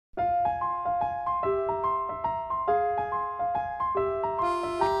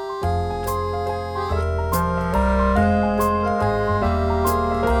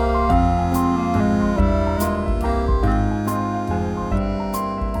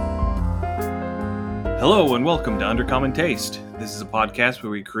Hello and welcome to Undercommon Taste. This is a podcast where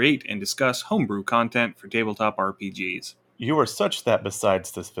we create and discuss homebrew content for tabletop RPGs. You are such that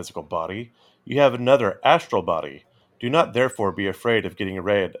besides this physical body, you have another astral body. Do not therefore be afraid of getting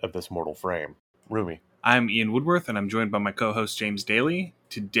rid of this mortal frame. Rumi. I'm Ian Woodworth and I'm joined by my co-host James Daly.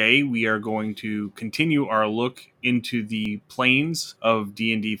 Today we are going to continue our look into the planes of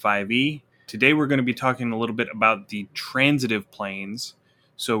D&D 5e. Today we're going to be talking a little bit about the transitive planes.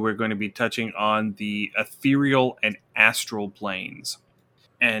 So we're going to be touching on the ethereal and astral planes.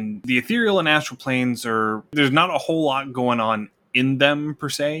 And the ethereal and astral planes there's not a whole lot going on in them per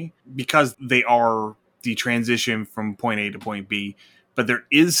se, because they are the transition from point A to point B. But there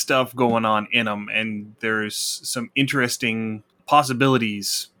is stuff going on in them, and there's some interesting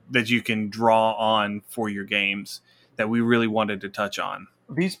possibilities that you can draw on for your games that we really wanted to touch on.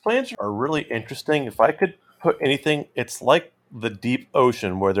 These planes are really interesting. If I could put anything, it's like the deep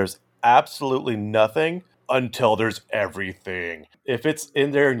ocean where there's absolutely nothing until there's everything. If it's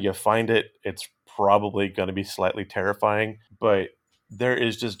in there and you find it, it's probably going to be slightly terrifying, but there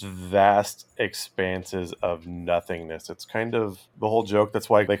is just vast expanses of nothingness. It's kind of the whole joke. That's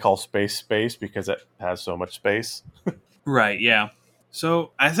why they call space, because it has so much space. Right, yeah.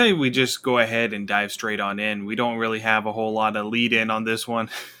 So I say we just go ahead and dive straight on in. We don't really have a whole lot of lead in on this one.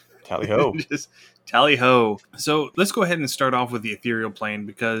 Tally ho. Just tally ho. So let's go ahead and start off with the ethereal plane,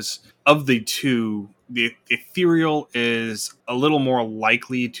 because of the two, the ethereal is a little more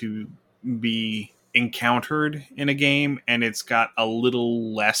likely to be encountered in a game, and it's got a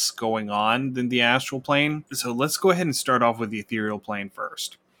little less going on than the astral plane. So let's go ahead and start off with the ethereal plane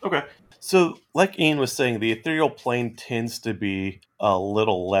first. Okay. So, like Ian was saying, the ethereal plane tends to be a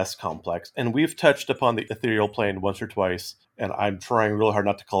little less complex. And we've touched upon the ethereal plane once or twice. And I'm trying really hard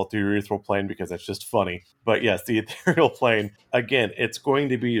not to call it the ethereal plane because that's just funny. But yes, the ethereal plane, again, it's going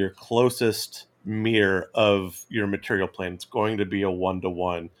to be your closest mirror of your material plane. It's going to be a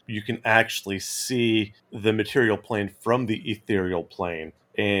one-to-one. You can actually see the material plane from the ethereal plane.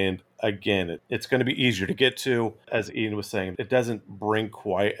 And again, it's going to be easier to get to. As Ian was saying, it doesn't bring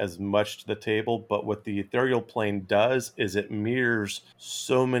quite as much to the table, but what the ethereal plane does is it mirrors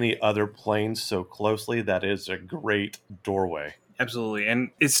so many other planes so closely that is a great doorway. Absolutely.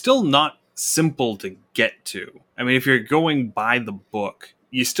 And it's still not simple to get to. I mean, if you're going by the book,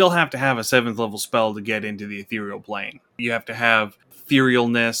 you still have to have a 7th level spell to get into the ethereal plane. You have to have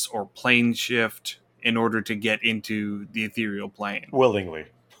etherealness or plane shift in order to get into the ethereal plane. Willingly.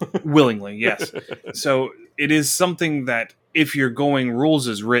 Willingly, yes. So it is something that if you're going rules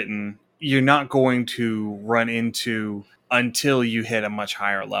as written, you're not going to run into until you hit a much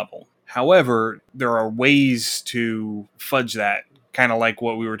higher level. However, there are ways to fudge that, kind of like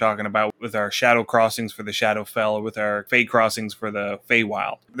what we were talking about with our shadow crossings for the Shadowfell or with our Fey crossings for the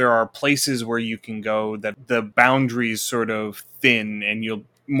Feywild. There are places where you can go that the boundaries sort of thin and you'll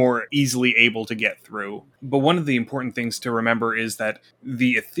more easily able to get through. But one of the important things to remember is that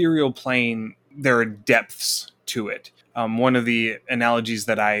the ethereal plane, there are depths to it. One of the analogies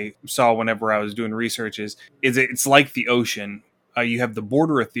that I saw whenever I was doing research is it's like the ocean. You have the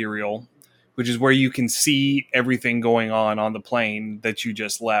border ethereal, which is where you can see everything going on the plane that you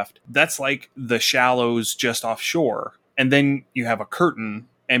just left. That's like the shallows just offshore. And then you have a curtain,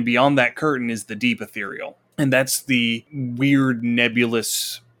 and beyond that curtain is the deep ethereal. And that's the weird,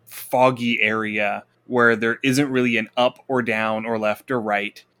 nebulous, foggy area where there isn't really an up or down or left or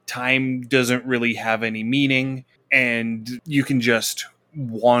right. Time doesn't really have any meaning, and you can just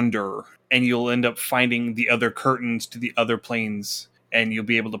wander, and you'll end up finding the other curtains to the other planes, and you'll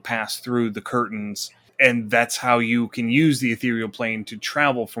be able to pass through the curtains. And that's how you can use the ethereal plane to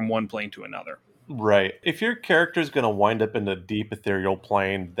travel from one plane to another. Right. If your character is going to wind up in the deep ethereal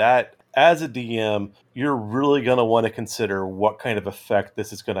plane, that as a DM, you're really going to want to consider what kind of effect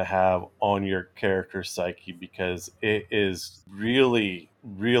this is going to have on your character's psyche, because it is really,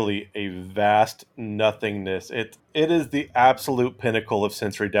 really a vast nothingness. It is the absolute pinnacle of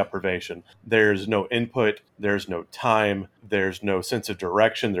sensory deprivation. There's no input, there's no time, there's no sense of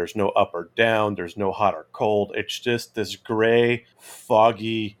direction, there's no up or down, there's no hot or cold. It's just this gray,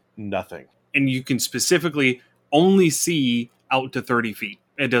 foggy nothing. And you can specifically only see out to 30 feet.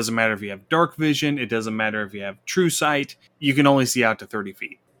 It doesn't matter if you have dark vision. It doesn't matter if you have true sight. You can only see out to 30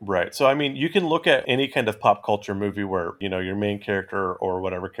 feet. Right. So, I mean, you can look at any kind of pop culture movie where, your main character or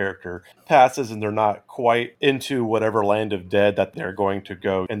whatever character passes and they're not quite into whatever land of dead that they're going to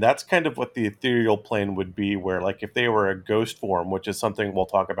go. And that's kind of what the ethereal plane would be, where, like, if they were a ghost form, which is something we'll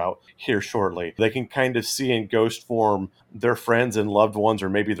talk about here shortly, they can kind of see in ghost form their friends and loved ones, or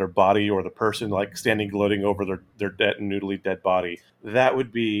maybe their body, or the person, like, standing gloating over their dead and noodly dead body. That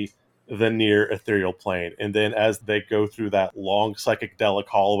would be the near ethereal plane. And then as they go through that long psychedelic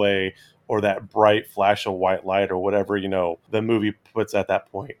hallway or that bright flash of white light or whatever, the movie puts at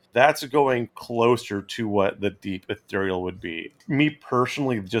that point, that's going closer to what the deep ethereal would be. Me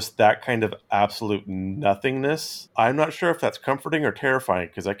personally, just that kind of absolute nothingness, I'm not sure if that's comforting or terrifying,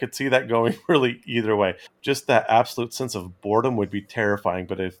 because I could see that going really either way. Just that absolute sense of boredom would be terrifying,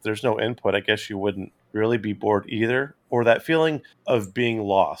 but if there's no input, I guess you wouldn't really be bored either. Or that feeling of being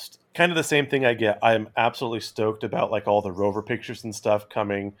lost. Kind of the same thing I get. I'm absolutely stoked about like all the rover pictures and stuff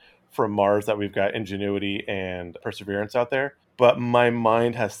coming from Mars, that we've got Ingenuity and Perseverance out there. But my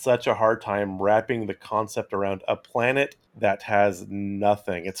mind has such a hard time wrapping the concept around a planet that has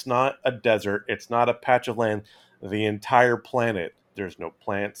nothing. It's not a desert, it's not a patch of land. The entire planet, there's no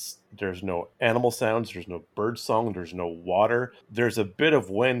plants, there's no animal sounds, there's no bird song, there's no water. There's a bit of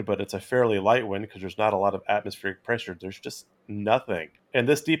wind, but it's a fairly light wind because there's not a lot of atmospheric pressure. There's just nothing. And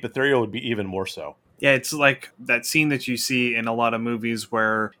this deep ethereal would be even more so. Yeah, it's like that scene that you see in a lot of movies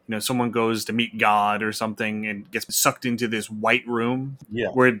where, someone goes to meet God or something and gets sucked into this white room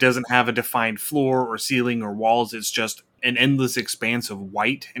where it doesn't have a defined floor or ceiling or walls. It's just an endless expanse of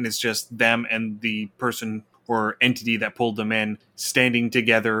white, and it's just them and the person or entity that pulled them in standing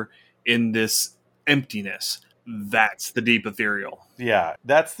together in this emptiness. That's the deep ethereal. Yeah,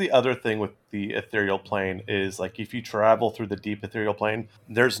 that's the other thing with the ethereal plane is like if you travel through the deep ethereal plane,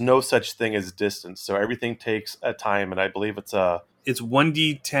 there's no such thing as distance. So everything takes a time, and I believe it's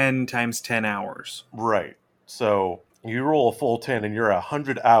 1d10 times 10 hours. Right. So you roll a full 10 and you're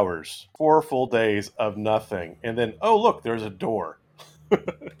 100 hours, 4 full days of nothing. And then, oh, look, there's a door.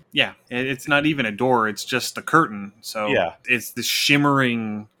 Yeah, it's not even a door, it's just a curtain. So yeah, it's the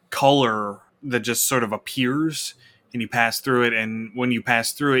shimmering color that just sort of appears, and you pass through it, and when you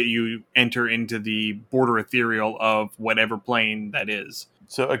pass through it, you enter into the border ethereal of whatever plane that is.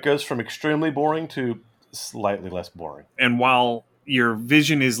 So it goes from extremely boring to slightly less boring. And while your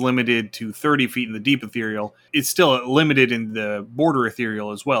vision is limited to 30 feet in the deep ethereal, it's still limited in the border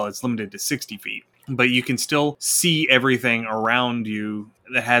ethereal as well. It's limited to 60 feet. But you can still see everything around you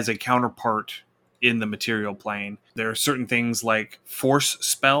that has a counterpart in the material plane. There are certain things like force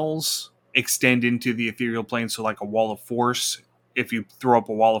spells extend into the ethereal plane. So like a wall of force, if you throw up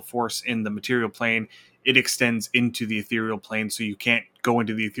a wall of force in the material plane, it extends into the ethereal plane, so you can't go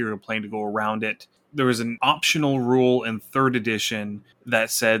into the ethereal plane to go around it. There was an optional rule in 3rd edition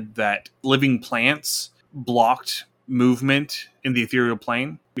that said that living plants blocked movement in the ethereal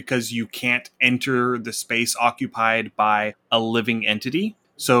plane because you can't enter the space occupied by a living entity.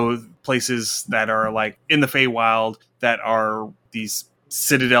 So places that are like in the Feywild that are these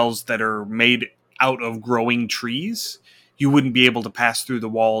citadels that are made out of growing trees, you wouldn't be able to pass through the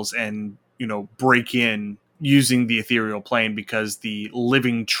walls and, break in using the ethereal plane, because the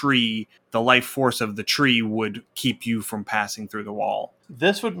living tree, the life force of the tree would keep you from passing through the wall.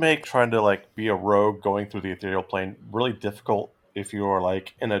 This would make trying to like be a rogue going through the ethereal plane really difficult if you are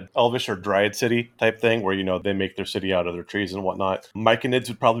like in an elvish or dryad city type thing where, they make their city out of their trees and whatnot. Myconids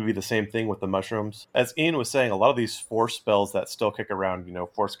would probably be the same thing with the mushrooms. As Ian was saying, a lot of these force spells that still kick around,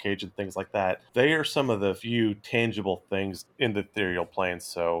 force cage and things like that, they are some of the few tangible things in the ethereal plane.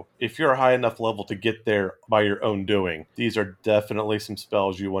 So if you're a high enough level to get there by your own doing, these are definitely some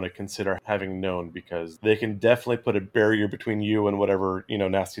spells you want to consider having known, because they can definitely put a barrier between you and whatever,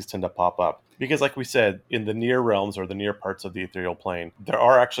 nasties tend to pop up. Because like we said, in the near realms or the near parts of the ethereal plane, there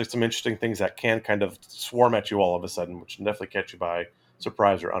are actually some interesting things that can kind of swarm at you all of a sudden, which can definitely catch you by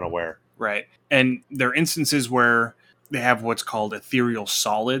surprise or unaware. Right. And there are instances where they have what's called ethereal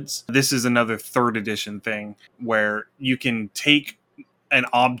solids. This is another 3rd edition thing where you can take an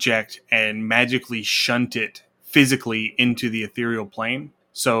object and magically shunt it physically into the ethereal plane.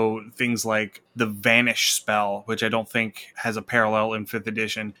 So things like the Vanish spell, which I don't think has a parallel in 5th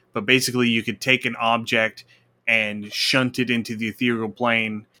edition, but basically you could take an object and shunt it into the ethereal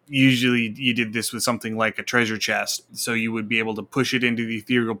plane. Usually you did this with something like a treasure chest, so you would be able to push it into the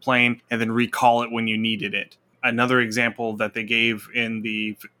ethereal plane and then recall it when you needed it. Another example that they gave in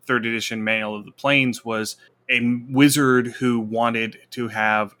the 3rd edition Manual of the Planes was a wizard who wanted to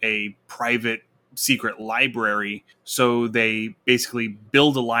have a private secret library, so they basically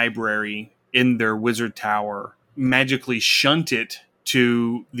build a library in their wizard tower, magically shunt it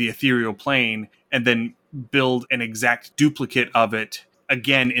to the ethereal plane, and then build an exact duplicate of it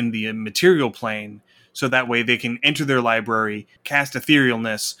again in the material plane, so that way they can enter their library, cast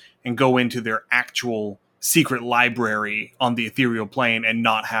etherealness, and go into their actual secret library on the ethereal plane and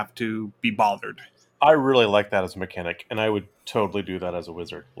not have to be bothered. I really like that as a mechanic, and I would totally do that as a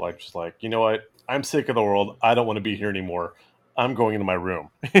wizard. Like, just like, you know what? I'm sick of the world. I don't want to be here anymore. I'm going into my room.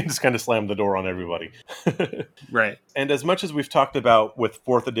 And just kind of slammed the door on everybody. Right. And as much as we've talked about with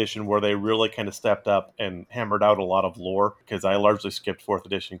fourth edition, where they really kind of stepped up and hammered out a lot of lore, because I largely skipped fourth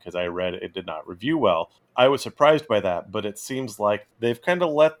edition because I read it did not review well, I was surprised by that. But it seems like they've kind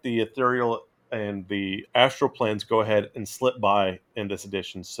of let the ethereal and the astral planes go ahead and slip by in this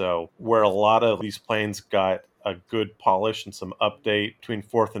edition. So where a lot of these planes got a good polish and some update between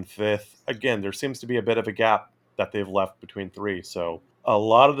fourth and fifth, again, there seems to be a bit of a gap that they've left between three. So a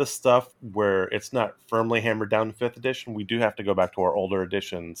lot of the stuff where it's not firmly hammered down in fifth edition, we do have to go back to our older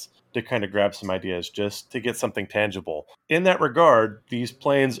editions to kind of grab some ideas just to get something tangible. In that regard, these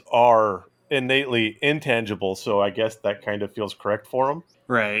planes are innately intangible, so I guess that kind of feels correct for them.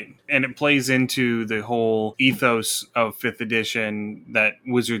 Right. And it plays into the whole ethos of 5th edition that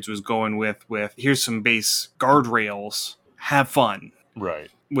Wizards was going with here's some base guardrails, have fun. Right.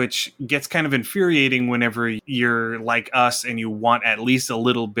 Which gets kind of infuriating whenever you're like us and you want at least a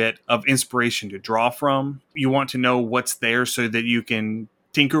little bit of inspiration to draw from. You want to know what's there so that you can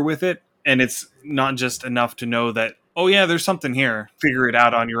tinker with it. And it's not just enough to know that, oh yeah, there's something here. Figure it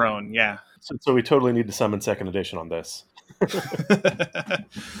out on your own. Yeah. So we totally need to summon second edition on this.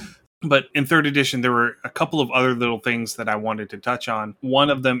 But in third edition, there were a couple of other little things that I wanted to touch on. One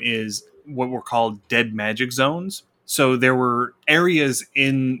of them is what were called dead magic zones. So there were areas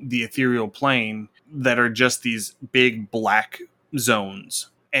in the ethereal plane that are just these big black zones.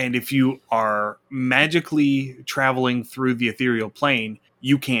 And if you are magically traveling through the ethereal plane,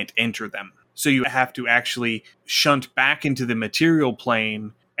 you can't enter them. So you have to actually shunt back into the material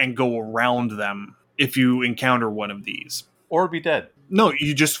plane and go around them if you encounter one of these. Or be dead. No,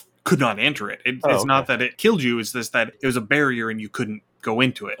 you just could not enter it. It's not that it killed you, it's just that it was a barrier and you couldn't go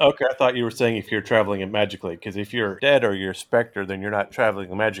into it. Okay, I thought you were saying if you're traveling it magically, because if you're dead or you're a specter, then you're not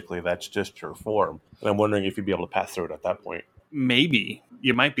traveling magically, that's just your form. And I'm wondering if you'd be able to pass through it at that point. Maybe.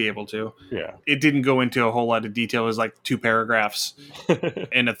 You might be able to. Yeah. It didn't go into a whole lot of detail. It was like 2 paragraphs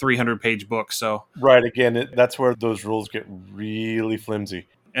in a 300-page book, so... Right, again, that's where those rules get really flimsy.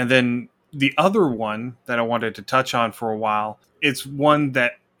 And then the other one that I wanted to touch on for a while, it's one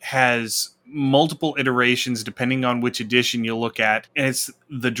that has multiple iterations depending on which edition you look at, and it's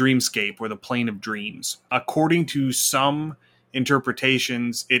the dreamscape or the plane of dreams. According to some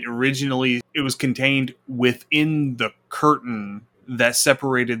interpretations, it was contained within the curtain that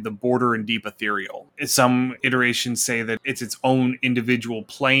separated the border and deep ethereal. Some iterations say that it's its own individual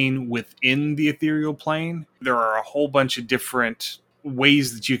plane within the ethereal plane. There are a whole bunch of different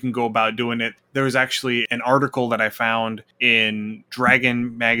ways that you can go about doing it. There was actually an article that I found in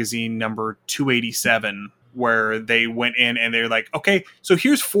Dragon magazine number 287 where they went in and they're like, okay, so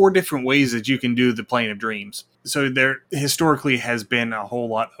here's 4 different ways that you can do the plane of dreams. So there historically has been a whole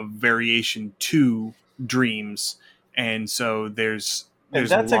lot of variation to dreams. And so there's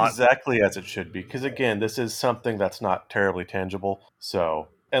that's exactly as it should be. Because again, this is something that's not terribly tangible. So...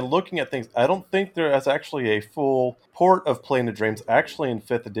 And looking at things, I don't think there is actually a full port of Plane of Dreams actually in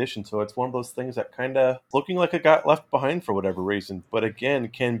 5th edition. So it's one of those things that kind of looking like it got left behind for whatever reason. But again,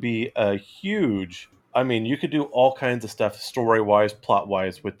 can be a huge... I mean, you could do all kinds of stuff story-wise,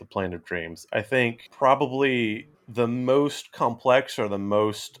 plot-wise with the Plane of Dreams. I think probably the most complex or the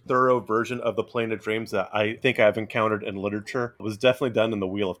most thorough version of the Plane of Dreams that I think I've encountered in literature was definitely done in the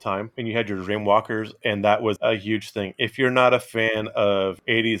Wheel of Time. And you had your Dreamwalkers, and that was a huge thing. If you're not a fan of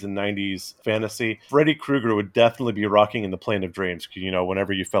 80s and 90s fantasy, Freddy Krueger would definitely be rocking in the Plane of Dreams. You know,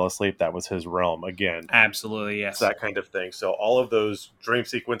 whenever you fell asleep, that was his realm again. Absolutely, yes. It's that kind of thing. So all of those dream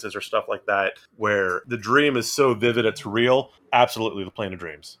sequences or stuff like that, where the dream is so vivid it's real, absolutely the Plane of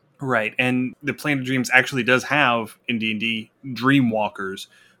Dreams. Right, and the Plane of Dreams actually does have, in D&D, Dreamwalkers,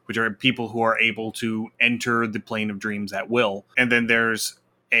 which are people who are able to enter the Plane of Dreams at will. And then there's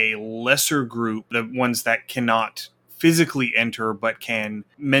a lesser group, the ones that cannot physically enter, but can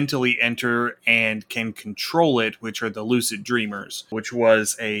mentally enter and can control it, which are the Lucid Dreamers, which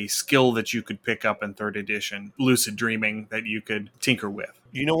was a skill that you could pick up in 3rd edition, lucid dreaming, that you could tinker with.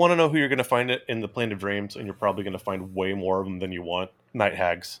 You don't want to know who you're going to find it in the Plane of Dreams, and you're probably going to find way more of them than you want. Night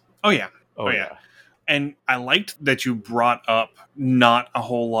Hags. Oh, yeah. Oh, yeah. And I liked that you brought up not a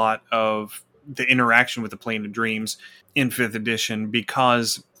whole lot of the interaction with the Plane of Dreams in 5th edition,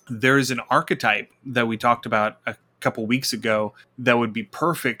 because there's an archetype that we talked about a couple weeks ago that would be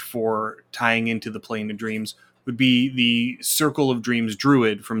perfect for tying into the Plane of Dreams, would be the Circle of Dreams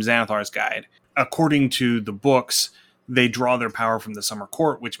Druid from Xanathar's Guide. According to the books, they draw their power from the Summer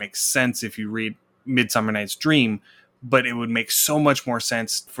Court, which makes sense if you read Midsummer Night's Dream, but it would make so much more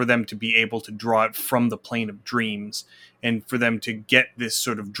sense for them to be able to draw it from the Plane of Dreams and for them to get this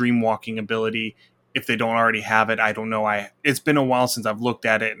sort of dream walking ability if they don't already have it. I don't know. It's been a while since I've looked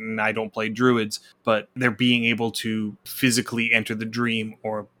at it, and I don't play druids, but they're being able to physically enter the dream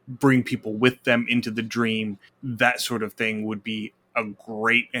or bring people with them into the dream. That sort of thing would be a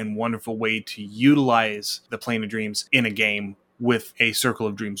great and wonderful way to utilize the Plane of Dreams in a game with a Circle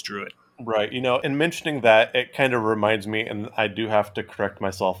of Dreams druid. Right. In mentioning that, it kind of reminds me, and I do have to correct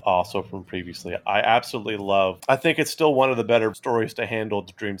myself also from previously. I think it's still one of the better stories to handle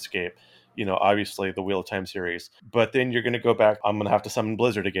the Dreamscape. Obviously the Wheel of Time series. But then you're going to go back. I'm going to have to summon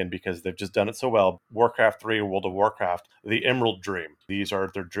Blizzard again because they've just done it so well. Warcraft 3, World of Warcraft, the Emerald Dream. These are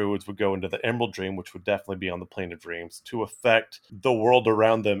their druids would go into the Emerald Dream, which would definitely be on the Plane of Dreams to affect the world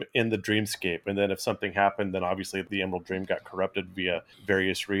around them in the Dreamscape. And then if something happened, then obviously the Emerald Dream got corrupted via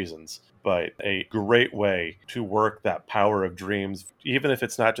various reasons. But a great way to work that power of dreams, even if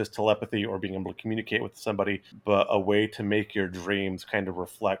it's not just telepathy or being able to communicate with somebody, but a way to make your dreams kind of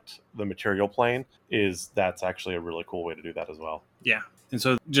reflect the material plane, that's actually a really cool way to do that as well. Yeah. And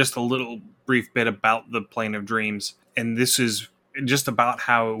so just a little brief bit about the Plane of Dreams. And this is just about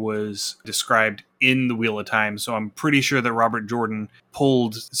how it was described in the Wheel of Time. So I'm pretty sure that Robert Jordan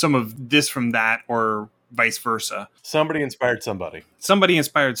pulled some of this from that, or vice versa. Somebody inspired somebody. Somebody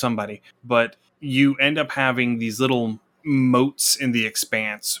inspired somebody. But you end up having these little moats in the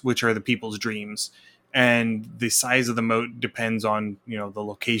expanse, which are the people's dreams. And the size of the moat depends on, the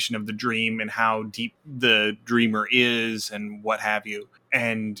location of the dream and how deep the dreamer is and what have you.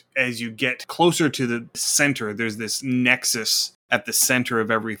 And as you get closer to the center, there's this nexus at the center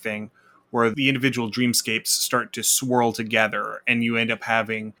of everything where the individual dreamscapes start to swirl together, and you end up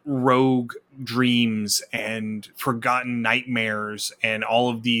having rogue dreams and forgotten nightmares and all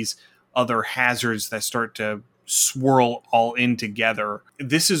of these other hazards that start to swirl all in together.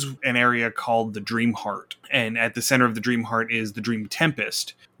 This is an area called the Dream Heart, and at the center of the Dream Heart is the Dream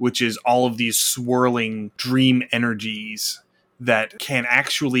Tempest, which is all of these swirling dream energies that can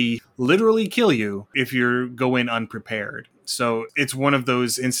actually literally kill you if you go in unprepared. So it's one of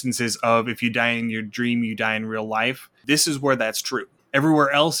those instances of if you die in your dream, you die in real life. This is where that's true.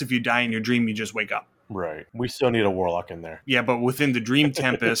 Everywhere else, if you die in your dream, you just wake up. Right. We still need a warlock in there. Yeah, but within the Dream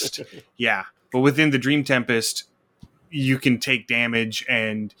Tempest, within the Dream Tempest, you can take damage,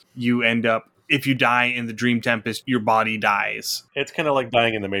 and you end up, if you die in the Dream Tempest, your body dies. It's kind of like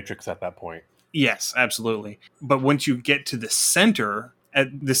dying in the Matrix at that point. Yes, absolutely. But once you get to the center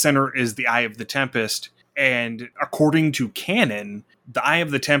is the Eye of the Tempest. And according to canon, the Eye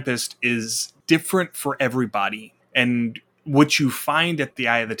of the Tempest is different for everybody. And what you find at the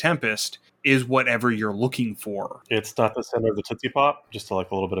Eye of the Tempest is whatever you're looking for. It's not the center of the Tootsie Pop, just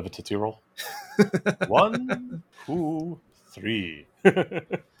like a little bit of a Tootsie Roll. 1, 2, 3.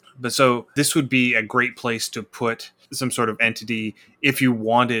 But so this would be a great place to put some sort of entity if you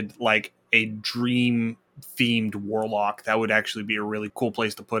wanted like a dream themed warlock. That would actually be a really cool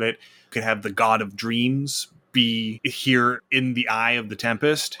place to put it. You could have the God of Dreams be here in the Eye of the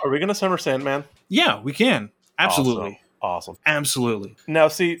Tempest. Are we going to summon Sandman? Yeah, we can. Absolutely. Awesome. Absolutely. Now,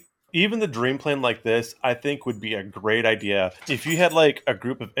 see, even the dream plane like this, I think would be a great idea if you had like a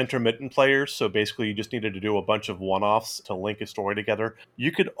group of intermittent players. So basically you just needed to do a bunch of one-offs to link a story together.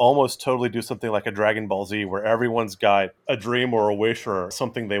 You could almost totally do something like a Dragon Ball Z where everyone's got a dream or a wish or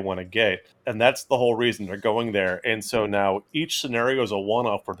something they want to get. And that's the whole reason they're going there. And so now each scenario is a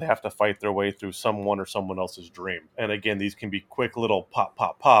one-off where they have to fight their way through someone or someone else's dream. And again, these can be quick little pop,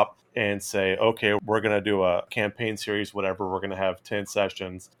 pop, pop. And say, okay, we're going to do a campaign series, whatever. We're going to have 10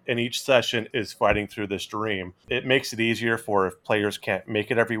 sessions. And each session is fighting through this dream. It makes it easier for if players can't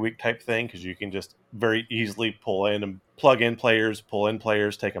make it every week type thing, because you can just very easily pull in and plug in players, pull in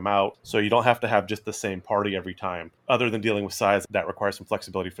players, take them out. So you don't have to have just the same party every time. Other than dealing with size, that requires some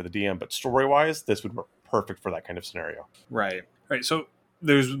flexibility for the DM. But story-wise, this would work perfect for that kind of scenario. Right. So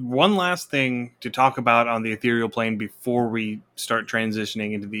there's one last thing to talk about on the ethereal plane before we start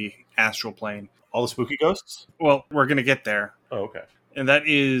transitioning into the astral plane. All the spooky ghosts? Well, we're going to get there. Oh, okay. And that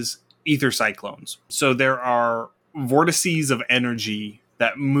is ether cyclones. So there are vortices of energy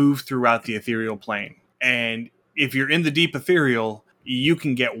that move throughout the ethereal plane. And if you're in the deep ethereal, you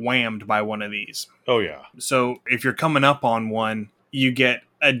can get whammed by one of these. Oh, yeah. So if you're coming up on one, you get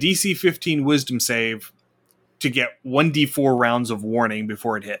a DC 15 wisdom save to get 1d4 rounds of warning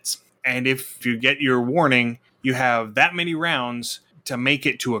before it hits. And if you get your warning, you have that many rounds to make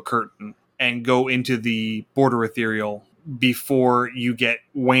it to a curtain and go into the border ethereal before you get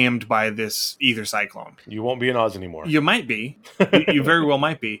whammed by this ether cyclone. You won't be in Oz anymore. You might be. You very well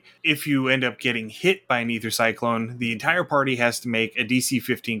might be. If you end up getting hit by an ether cyclone, the entire party has to make a DC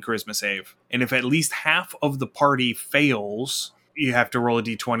 15 charisma save. And if at least half of the party fails, you have to roll a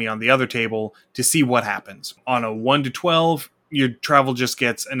d20 on the other table to see what happens. On a 1 to 12, your travel just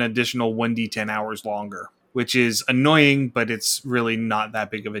gets an additional 1d10 hours longer, which is annoying, but it's really not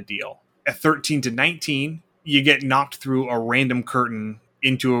that big of a deal. At 13 to 19, you get knocked through a random curtain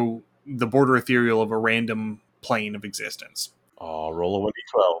into the border ethereal of a random plane of existence. Oh, roll a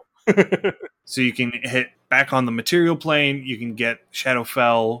 1d12. So you can hit back on the material plane, you can get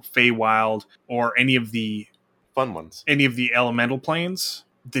Shadowfell, Feywild, or any of the fun ones. Any of the elemental planes.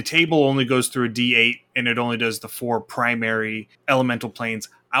 The table only goes through a D8, and it only does the 4 primary elemental planes.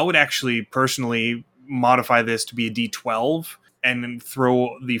 I would actually personally modify this to be a D12 and then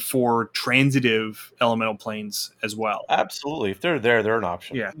throw the 4 transitive elemental planes as well. Absolutely. If they're there, they're an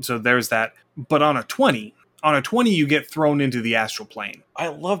option. Yeah, so there's that. But on a 20, you get thrown into the astral plane. I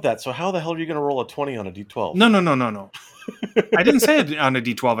love that. So how the hell are you going to roll a 20 on a D12? No. I didn't say it on a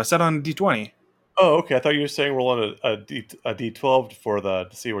D12. I said on a D20. Oh, okay. I thought you were saying roll on a D12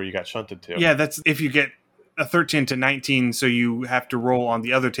 to see where you got shunted to. Yeah, that's if you get a 13 to 19, so you have to roll on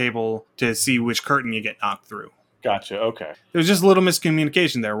the other table to see which curtain you get knocked through. Gotcha. Okay. There's just a little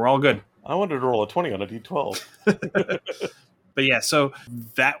miscommunication there. We're all good. I wanted to roll a 20 on a D12. But yeah, so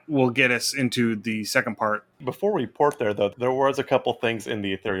that will get us into the second part. Before we port there, though, there was a couple things in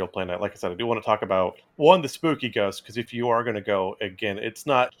the ethereal plane. Like I said, I do want to talk about, one, the spooky ghost, because if you are going to go, again, it's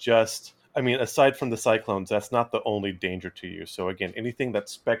not just... I mean, aside from the cyclones, that's not the only danger to you. So again, anything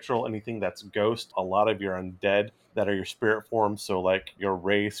that's spectral, anything that's ghost, a lot of your undead that are your spirit forms, so like your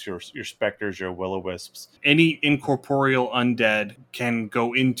wraiths, your specters, your will-o-wisps. Any incorporeal undead can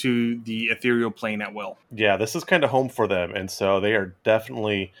go into the ethereal plane at will. Yeah, this is kind of home for them, and so they are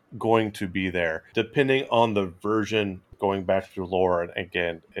definitely going to be there. Depending on the version, going back through lore, and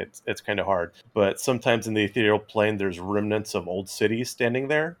again, it's kind of hard. But sometimes in the ethereal plane, there's remnants of old cities standing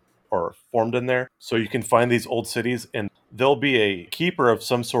there, or formed in there. So you can find these old cities, and there'll be a keeper of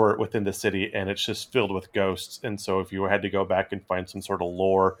some sort within the city, and it's just filled with ghosts. And so if you had to go back and find some sort of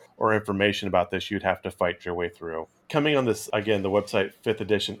lore or information about this, you'd have to fight your way through. Coming on this, again, the website 5th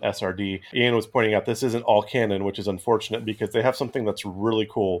edition SRD, Ian was pointing out this isn't all canon, which is unfortunate because they have something that's really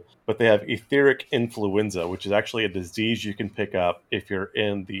cool, but they have etheric influenza, which is actually a disease you can pick up if you're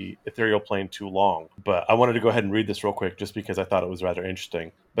in the ethereal plane too long. But I wanted to go ahead and read this real quick just because I thought it was rather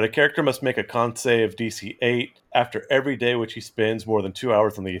interesting. But a character must make a con save DC 8 after every day which he spends more than 2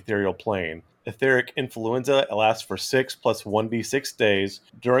 hours on the ethereal plane. Etheric influenza lasts for 6 plus 1d6 days,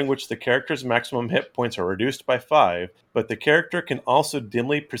 during which the character's maximum hit points are reduced by 5, but the character can also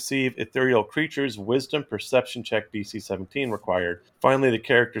dimly perceive ethereal creatures, wisdom perception check DC 17 required. Finally, the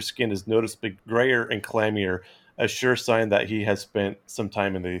character's skin is noticeably grayer and clammier, a sure sign that he has spent some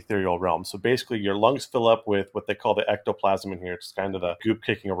time in the ethereal realm. So basically, your lungs fill up with what they call the ectoplasm in here. It's kind of the goop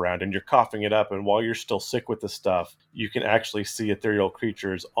kicking around, and you're coughing it up. And while you're still sick with the stuff, you can actually see ethereal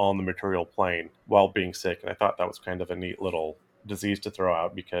creatures on the material plane while being sick. And I thought that was kind of a neat little disease to throw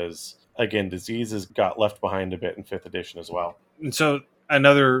out because, again, diseases got left behind a bit in 5th edition as well. And so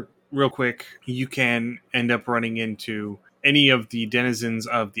another real quick, you can end up running into any of the denizens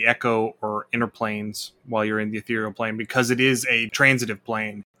of the Echo or inner planes while you're in the ethereal plane, because it is a transitive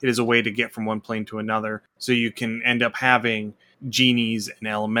plane. It is a way to get from one plane to another. So you can end up having genies and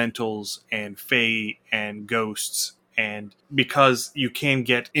elementals and fae and ghosts. And because you can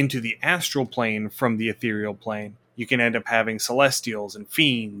get into the astral plane from the ethereal plane, you can end up having celestials and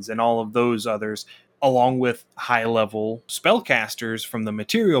fiends and all of those others, along with high-level spellcasters from the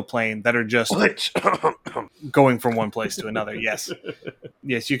material plane that are just going from one place to another. Yes,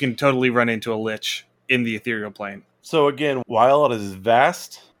 you can totally run into a lich in the ethereal plane. So again, while it is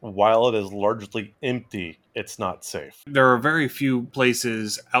vast, while it is largely empty, it's not safe. There are very few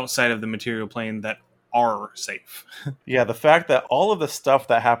places outside of the material plane that are safe. Yeah, the fact that all of the stuff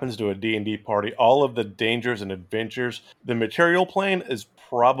that happens to a D&D party, all of the dangers and adventures, the material plane is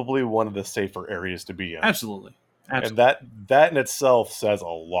probably one of the safer areas to be in. Absolutely. And that in itself says a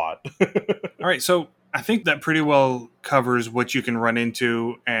lot. All right, so I think that pretty well covers what you can run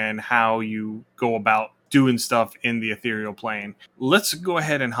into and how you go about doing stuff in the ethereal plane. Let's go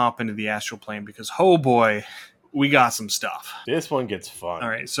ahead and hop into the astral plane because, oh boy, we got some stuff. This one gets fun. All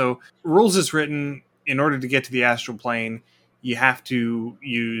right, so rules is written, in order to get to the astral plane, you have to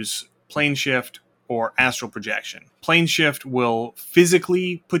use plane shift or astral projection. Plane shift will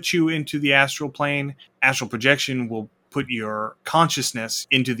physically put you into the astral plane. Astral projection will put your consciousness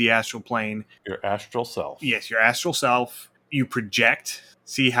into the astral plane. Your astral self. Yes, your astral self. You project,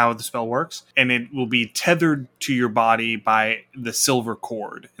 see how the spell works, and it will be tethered to your body by the silver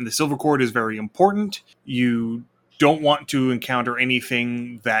cord. And the silver cord is very important. You don't want to encounter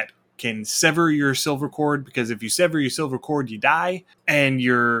anything that can sever your silver cord, because if you sever your silver cord, you die, and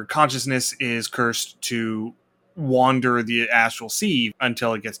your consciousness is cursed to wander the astral sea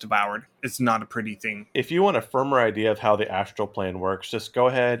until it gets devoured. It's not a pretty thing. If you want a firmer idea of how the astral plane works, just go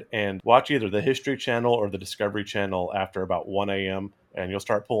ahead and watch either the History Channel or the Discovery Channel after about 1 a.m. and you'll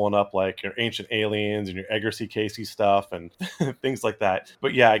start pulling up like your Ancient Aliens and your Edgar C. Casey stuff and things like that.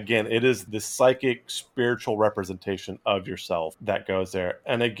 But yeah, again, it is the psychic, spiritual representation of yourself that goes there.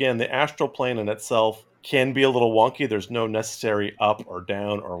 And again, the astral plane in itself can be a little wonky. There's no necessary up or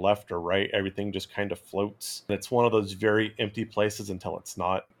down or left or right. Everything just kind of floats. And it's one of those very empty places until it's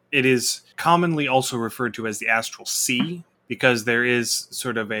not. It is commonly also referred to as the astral sea, because there is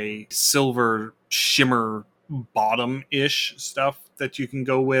sort of a silver shimmer bottom-ish stuff that you can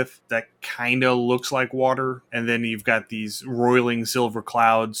go with that kind of looks like water. And then you've got these roiling silver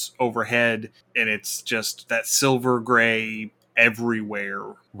clouds overhead, and it's just that silver gray everywhere.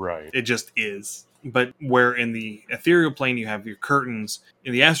 Right. It just is. But where in the ethereal plane you have your curtains,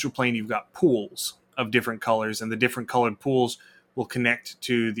 in the astral plane you've got pools of different colors, and the different colored pools will connect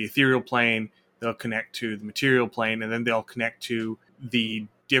to the ethereal plane, they'll connect to the material plane, and then they'll connect to the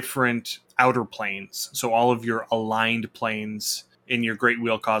different outer planes. So all of your aligned planes in your Great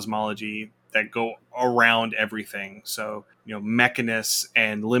Wheel cosmology that go around everything. So, Mechanus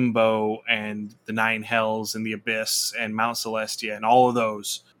and Limbo and the Nine Hells and the Abyss and Mount Celestia and all of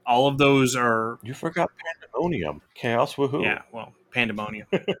those. All of those are... You forgot Pandemonium. Chaos, woohoo. Yeah, well, Pandemonium.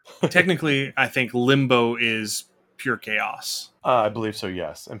 Technically, I think Limbo is pure chaos. I believe so,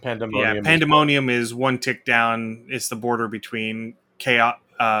 yes. And Pandemonium. Yeah, Pandemonium is one tick down. It's the border between chaotic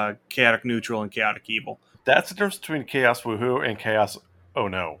neutral and chaotic evil. That's the difference between Chaos Woohoo and Chaos Oh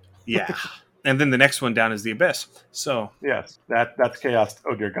No. Yeah. And then the next one down is the Abyss. So yes, that's Chaos.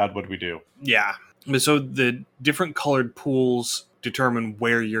 Oh dear God, what do we do? Yeah. But so the different colored pools determine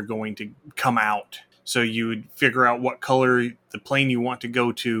where you're going to come out. So you would figure out what color the plane you want to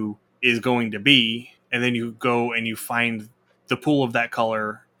go to is going to be, and then you go and you find the pool of that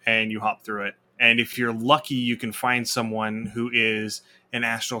color and you hop through it. And if you're lucky, you can find someone who is an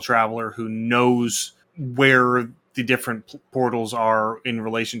astral traveler who knows where the different portals are in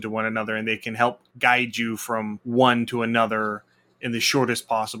relation to one another, and they can help guide you from one to another in the shortest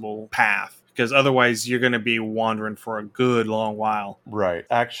possible path. Because otherwise you're going to be wandering for a good long while. Right.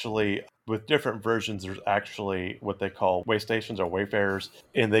 Actually, with different versions, there's actually what they call way stations or wayfarers,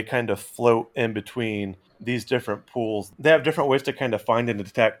 and they kind of float in between these different pools. They have different ways to kind of find and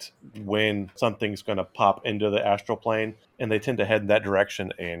detect when something's going to pop into the astral plane, and they tend to head in that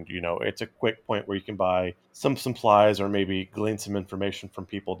direction. And, it's a quick point where you can buy some supplies or maybe glean some information from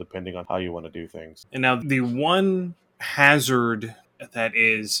people depending on how you want to do things. And now the one hazard that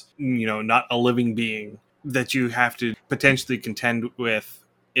is, not a living being that you have to potentially contend with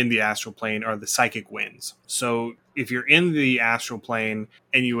in the astral plane are the psychic winds. So if you're in the astral plane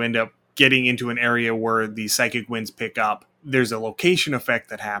and you end up getting into an area where the psychic winds pick up, there's a location effect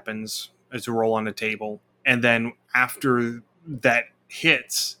that happens as a roll on a table. And then after that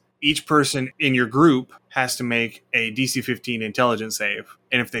hits, each person in your group has to make a DC 15 intelligence save.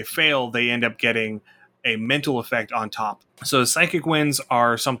 And if they fail, they end up getting a mental effect on top. So psychic winds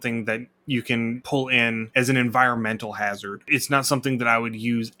are something that you can pull in as an environmental hazard. It's not something that I would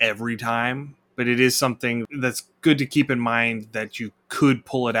use every time, but it is something that's good to keep in mind that you could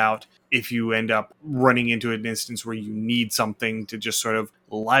pull it out if you end up running into an instance where you need something to just sort of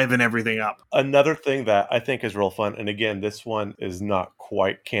liven everything up. Another thing that I think is real fun, and again, this one is not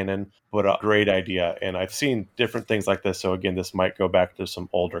quite canon, but a great idea, and I've seen different things like this, so again, this might go back to some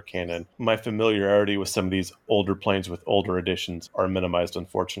older canon. My familiarity with some of these older planes with older editions are minimized,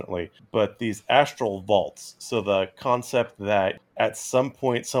 unfortunately, but these astral vaults, so the concept that at some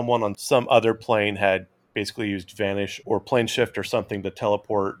point someone on some other plane had basically used Vanish or Plane Shift or something to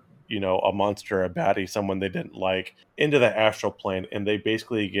teleport a monster, a baddie, someone they didn't like, into the astral plane, and they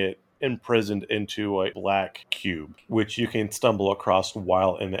basically get imprisoned into a black cube, which you can stumble across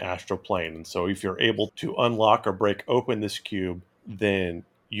while in the astral plane. And so if you're able to unlock or break open this cube, then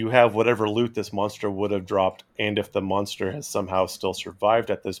you have whatever loot this monster would have dropped, and if the monster has somehow still survived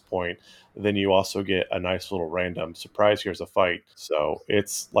at this point, then you also get a nice little random surprise, here's a fight. So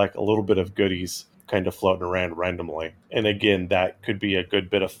it's like a little bit of goodies kind of floating around randomly. And again, that could be a good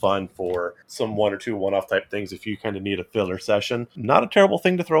bit of fun for some one or two one-off type things if you kind of need a filler session. Not a terrible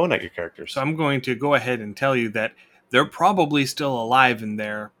thing to throw in at your characters. So I'm going to go ahead and tell you that they're probably still alive in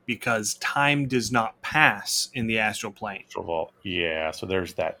there because time does not pass in the astral plane. Yeah, so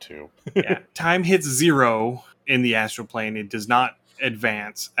there's that too. Yeah, time hits 0 in the astral plane. It does not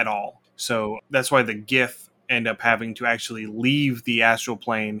advance at all. So that's why the Gith end up having to actually leave the astral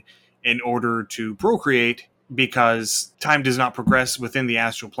plane in order to procreate, because time does not progress within the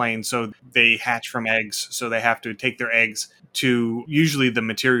astral plane. So they hatch from eggs. So they have to take their eggs to usually the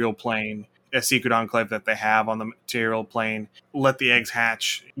material plane, a secret enclave that they have on the material plane, let the eggs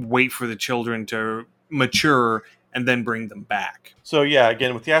hatch, wait for the children to mature, and then bring them back. So yeah,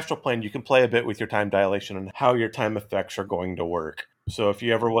 again, with the astral plane, you can play a bit with your time dilation and how your time effects are going to work. So if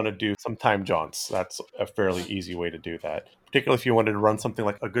you ever want to do some time jaunts, that's a fairly easy way to do that. Particularly if you wanted to run something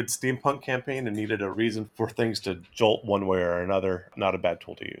like a good steampunk campaign and needed a reason for things to jolt one way or another, not a bad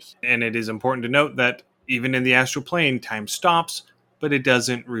tool to use. And it is important to note that even in the astral plane, time stops, but it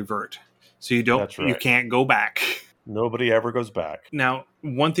doesn't revert. So you can't go back. Nobody ever goes back. Now,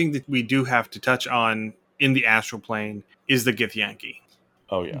 one thing that we do have to touch on in the astral plane is the Githyanki.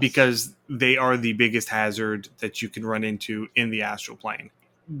 Oh, yes. Because they are the biggest hazard that you can run into in the astral plane.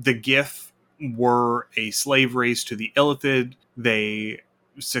 The Gith were a slave race to the Illithid. They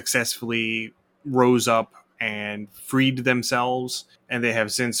successfully rose up and freed themselves, and they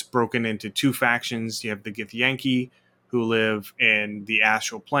have since broken into two factions. You have the Githyanki, who live in the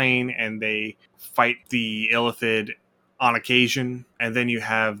astral plane, and they fight the Illithid on occasion. And then you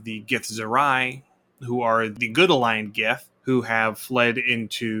have the Githzerai, who are the good aligned Gith, who have fled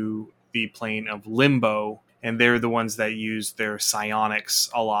into the plane of Limbo, and they're the ones that use their psionics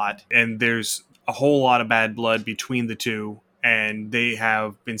a lot. And there's a whole lot of bad blood between the two, and they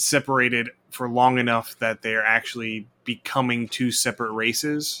have been separated for long enough that they're actually becoming two separate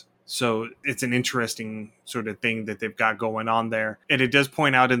races. So it's an interesting sort of thing that they've got going on there. And it does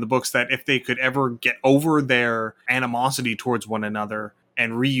point out in the books that if they could ever get over their animosity towards one another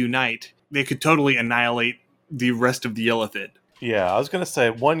and reunite, they could totally annihilate the rest of the Illithid. Yeah, I was going to say,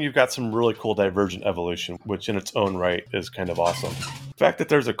 one, you've got some really cool divergent evolution, which in its own right is kind of awesome. The fact that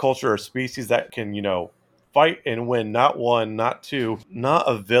there's a culture or species that can, fight and win, not one, not two, not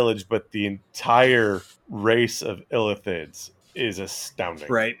a village, but the entire race of Illithids is astounding.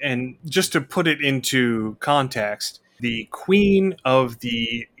 Right, and just to put it into context, the queen of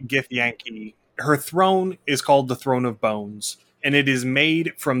the Githyanki, her throne is called the Throne of Bones, and it is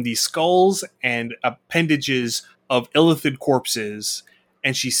made from the skulls and appendages of Illithid corpses,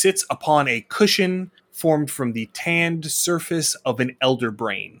 and she sits upon a cushion formed from the tanned surface of an elder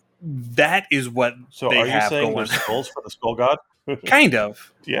brain. That is what they have going. So are you saying there's skulls for the skull god? Kind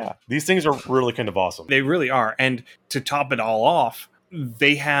of. Yeah, these things are really kind of awesome. They really are. And to top it all off,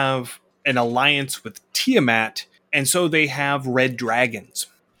 they have an alliance with Tiamat, and so they have red dragons.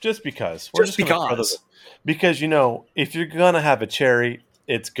 Just because. Because, if you're going to have a cherry,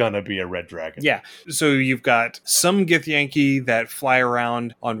 it's going to be a red dragon. Yeah. So you've got some Githyanki that fly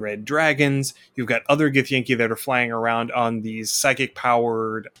around on red dragons. You've got other Githyanki that are flying around on these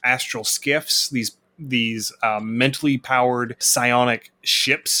psychic-powered astral skiffs, these mentally powered psionic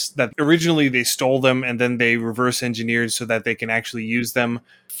ships that originally they stole them and then they reverse engineered so that they can actually use them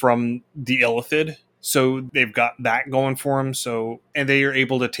from the Illithid. So they've got that going for them. And they are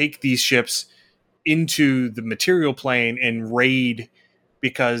able to take these ships into the material plane and raid,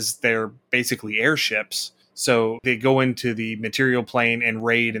 because they're basically airships. So they go into the material plane and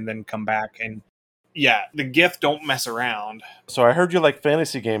raid and then come back. And yeah, the Gith don't mess around. So I heard you like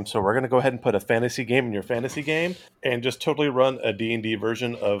fantasy games, so we're going to go ahead and put a fantasy game in your fantasy game and just totally run a D&D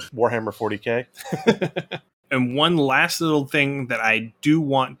version of Warhammer 40K. And one last little thing that I do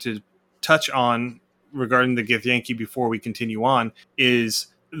want to touch on regarding the Githyanki before we continue on is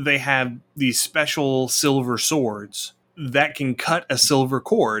they have these special silver swords that can cut a silver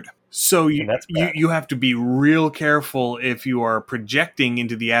cord. So you have to be real careful if you are projecting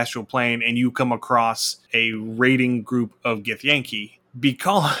into the astral plane and you come across a raiding group of Githyanki,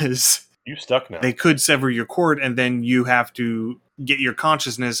 because you stuck now. They could sever your cord, and then you have to get your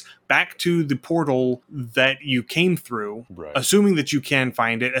consciousness back to the portal that you came through, right. Assuming that you can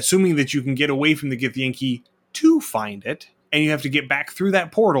find it, assuming that you can get away from the Githyanki to find it, and you have to get back through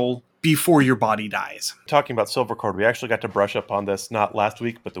that portal before your body dies. Talking about silver cord, we actually got to brush up on this not last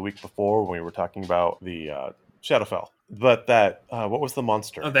week, but the week before when we were talking about the Shadowfell. But that, what was the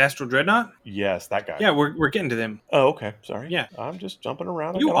monster? Oh, the Astral Dreadnought? Yes, that guy. Yeah, we're getting to them. Oh, okay. Sorry. Yeah. I'm just jumping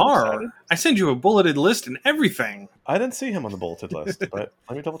around. You are. I sent you a bulleted list and everything. I didn't see him on the bulleted list, but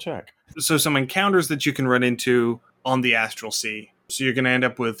let me double check. So some encounters that you can run into on the Astral Sea. So you're going to end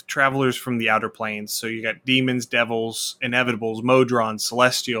up with travelers from the outer planes. So you got demons, devils, inevitables, modrons,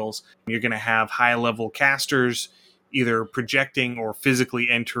 celestials. You're going to have high-level casters, either projecting or physically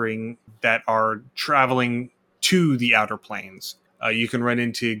entering, that are traveling to the outer planes. You can run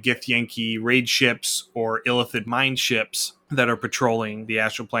into Githyanki raid ships or Illithid mine ships that are patrolling the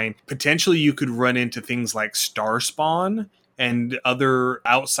astral plane. Potentially you could run into things like Starspawn and other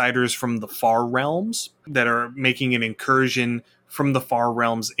outsiders from the far realms that are making an incursion from the far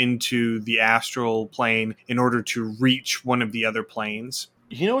realms into the astral plane in order to reach one of the other planes.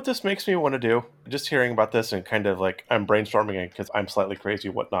 You know what this makes me want to do? Just hearing about this and kind of like I'm brainstorming it because I'm slightly crazy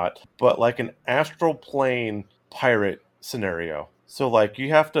and whatnot, but like an astral plane pirate scenario. So like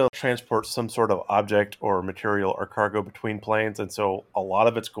you have to transport some sort of object or material or cargo between planes, and so a lot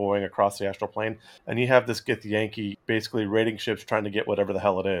of it's going across the astral plane, and you have this Githyanki basically raiding ships trying to get whatever the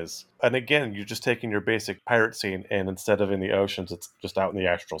hell it is. And again, you're just taking your basic pirate scene, and instead of in the oceans, it's just out in the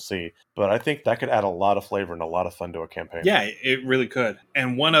astral sea. But I think that could add a lot of flavor and a lot of fun to a campaign. Yeah, it really could.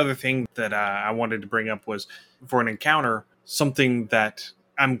 And one other thing that I wanted to bring up was for an encounter, something that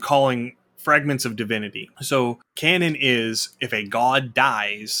I'm calling fragments of divinity. So canon is if a god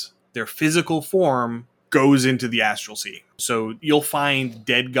dies, their physical form goes into the astral sea. So you'll find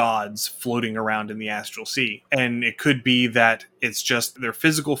dead gods floating around in the astral sea. And it could be that it's just their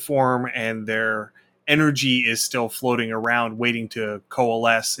physical form and their energy is still floating around waiting to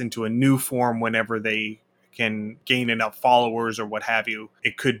coalesce into a new form whenever they can gain enough followers or what have you.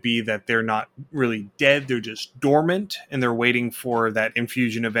 It could be that they're not really dead, they're just dormant and they're waiting for that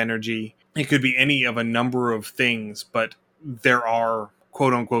infusion of energy. It could be any of a number of things, but there are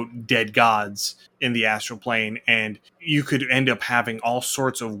quote unquote dead gods in the astral plane, and you could end up having all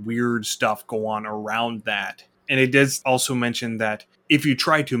sorts of weird stuff go on around that. And it does also mention that if you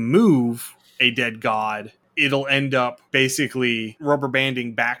try to move a dead god, it'll end up basically rubber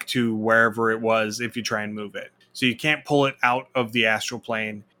banding back to wherever it was if you try and move it. So you can't pull it out of the astral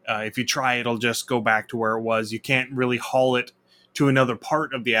plane. If you try, it'll just go back to where it was. You can't really haul it to another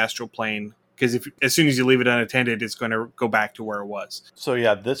part of the astral plane because as soon as you leave it unattended, it's going to go back to where it was. So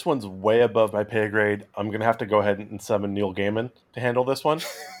yeah, this one's way above my pay grade. I'm going to have to go ahead and summon Neil Gaiman to handle this one.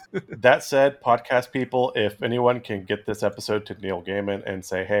 That said, podcast people, if anyone can get this episode to Neil Gaiman and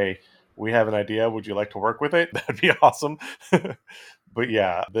say, hey, we have an idea, would you like to work with it? That'd be awesome. But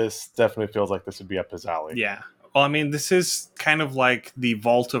yeah, this definitely feels like this would be up his alley. Yeah. Well, I mean, this is kind of like the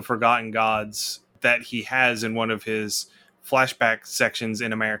Vault of Forgotten Gods that he has in one of his flashback sections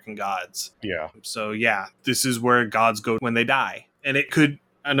in American Gods. Yeah. So yeah, this is where gods go when they die. And it could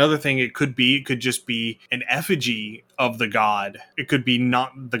just be an effigy of the god. It could be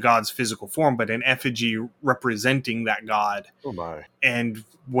not the god's physical form, but an effigy representing that god. Oh my. And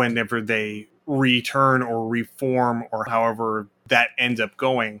whenever they return or reform or however that ends up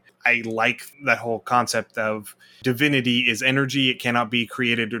going, I like that whole concept of divinity is energy. It cannot be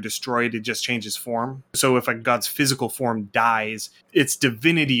created or destroyed. It just changes form. So if a god's physical form dies, its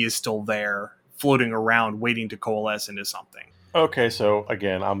divinity is still there, floating around, waiting to coalesce into something. Okay, so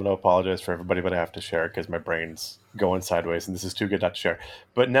again, I'm going to apologize for everybody, but I have to share it because my brain's going sideways and this is too good not to share.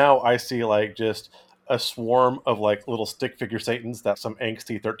 But now I see like just a swarm of like little stick figure Satans that some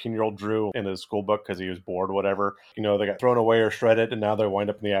angsty 13-year-old drew in his school book because he was bored or whatever. You know, they got thrown away or shredded and now they wind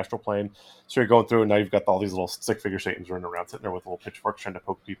up in the astral plane. So you're going through and now you've got all these little stick figure Satans running around sitting there with little pitchforks trying to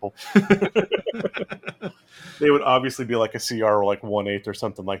poke people. They would obviously be like a CR or like 1/8 or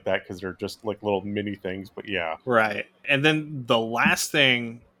something like that because they're just like little mini things, but yeah. Right. And then the last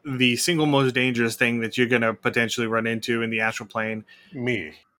thing, the single most dangerous thing that you're going to potentially run into in the astral plane.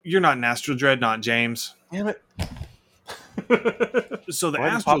 Me. You're not an astral dreadnought, James. Damn it. So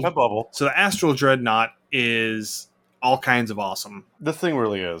the astral dreadnought is all kinds of awesome. This thing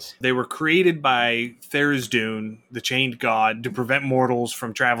really is. They were created by Tharizdun, the chained god, to prevent mortals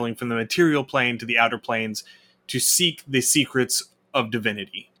from traveling from the material plane to the outer planes to seek the secrets of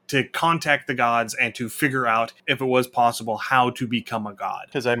divinity, to contact the gods and to figure out, if it was possible, how to become a god.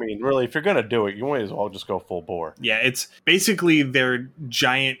 Because, I mean, really, if you're going to do it, you might as well just go full bore. Yeah, it's basically their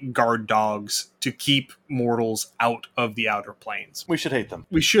giant guard dogs to keep mortals out of the outer planes. We should hate them.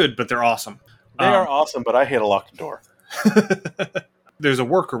 We should, but they're awesome. They are awesome, but I hate a locked door. There's a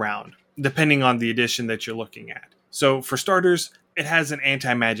workaround, depending on the edition that you're looking at. So, for starters, it has an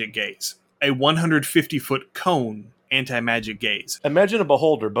anti-magic gaze. A 150-foot cone anti-magic gaze. Imagine a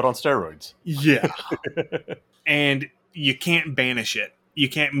beholder, but on steroids. Yeah. And you can't banish it. You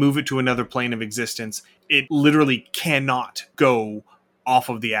can't move it to another plane of existence. It literally cannot go off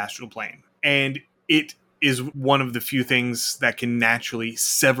of the astral plane. And it is one of the few things that can naturally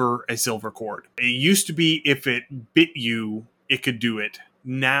sever a silver cord. It used to be if it bit you, it could do it.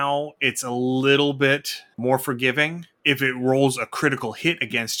 Now it's a little bit more forgiving. If it rolls a critical hit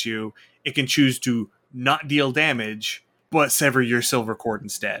against you, it can choose to not deal damage, but sever your silver cord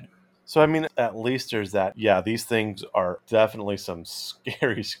instead. So, I mean, at least there's that. Yeah, these things are definitely some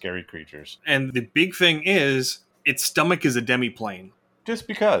scary, scary creatures. And the big thing is, its stomach is a demiplane. Just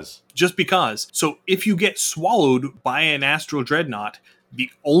because. Just because. So if you get swallowed by an astral dreadnought, the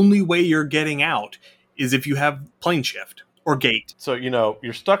only way you're getting out is if you have plane shift or gate. So,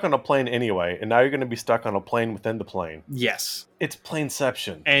 you're stuck on a plane anyway, and now you're going to be stuck on a plane within the plane. Yes. It's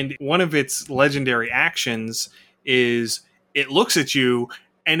planeception. And one of its legendary actions is it looks at you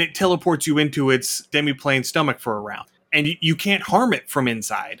and it teleports you into its demiplane stomach for a round. And you can't harm it from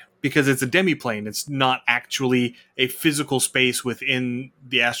inside because it's a demiplane. It's not actually a physical space within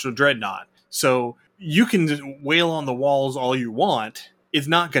the Astral Dreadnought. So you can just wail on the walls all you want. It's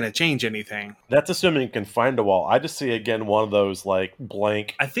not going to change anything. That's assuming you can find a wall. I just see, again, one of those, like,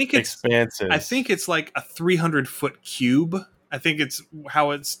 blank expanses. I think it's like a 300-foot cube. I think it's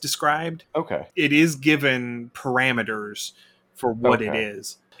how it's described. Okay. It is given parameters for what it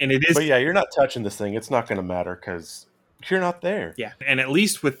is. And it is. But yeah, you're not touching this thing. It's not going to matter because you're not there. Yeah. And at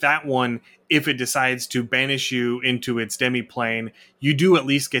least with that one, if it decides to banish you into its demiplane, you do at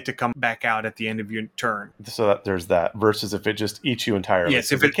least get to come back out at the end of your turn. So that there's that. Versus if it just eats you entirely.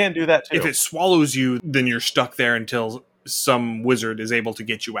 Yes, if it can do that too. If it swallows you, then you're stuck there until some wizard is able to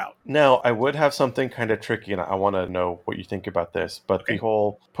get you out. Now, I would have something kind of tricky, and I want to know what you think about this. But the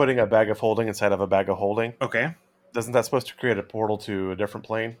whole putting a bag of holding inside of a bag of holding. Okay. Isn't that supposed to create a portal to a different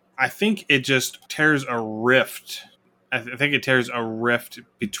plane? I think it just tears a rift. I think it tears a rift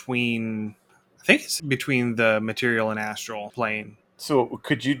between... I think it's between the material and astral plane. So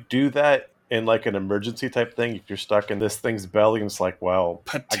could you do that in like an emergency type thing if you're stuck in this thing's belly and it's like, well,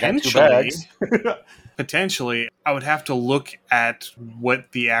 potentially, I got 2 bags. Potentially, I would have to look at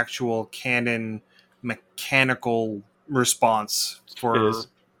what the actual canon mechanical response is.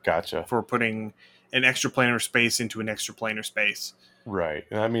 For putting an extraplanar space into an extraplanar space. Right.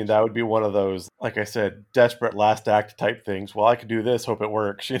 And I mean, that would be one of those, like I said, desperate last act type things. Well, I could do this, hope it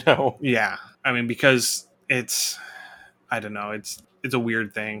works, Yeah. I mean, because it's, I don't know, it's a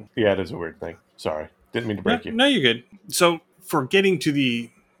weird thing. Yeah, it is a weird thing. Sorry. Didn't mean to break you. No, you're good. So for getting to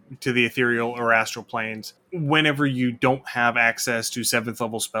the ethereal or astral planes, whenever you don't have access to 7th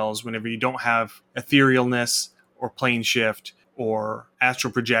level spells, whenever you don't have etherealness or plane shift or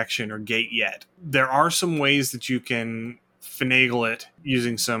astral projection or gate yet, there are some ways that you can finagle it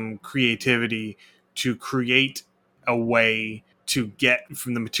using some creativity to create a way to get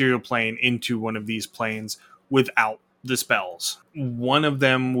from the material plane into one of these planes without the spells. One of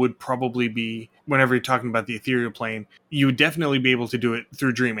them would probably be, whenever you're talking about the ethereal plane, you would definitely be able to do it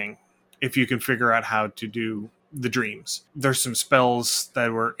through dreaming if you can figure out how to do the dreams. There's some spells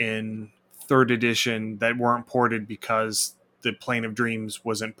that were in 3rd edition that weren't ported because the plane of dreams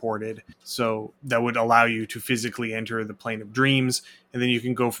wasn't ported. So that would allow you to physically enter the plane of dreams, and then you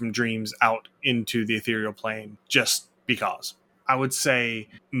can go from dreams out into the ethereal plane just because. I would say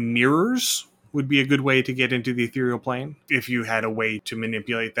mirrors would be a good way to get into the ethereal plane if you had a way to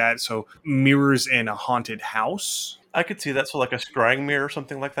manipulate that. So mirrors in a haunted house. I could see that. So like a scrying mirror or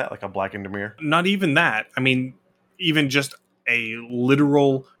something like that, like a blackened mirror. Not even that. I mean, even just a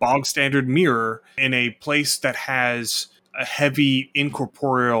literal bog standard mirror in a place that has a heavy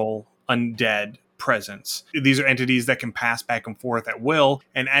incorporeal undead presence. These are entities that can pass back and forth at will,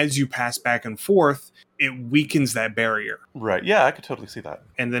 and as you pass back and forth, it weakens that barrier. Right. Yeah, I could totally see that.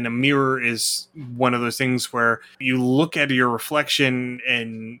 And then a mirror is one of those things where you look at your reflection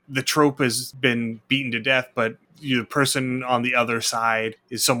and the trope has been beaten to death, but the person on the other side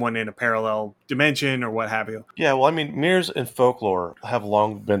is someone in a parallel dimension or what have you. Yeah, well, I mean, mirrors in folklore have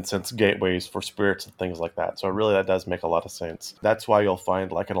long been since gateways for spirits and things like that. So really that does make a lot of sense. That's why you'll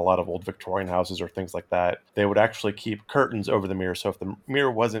find, like in a lot of old Victorian houses or things like that, they would actually keep curtains over the mirror. So if the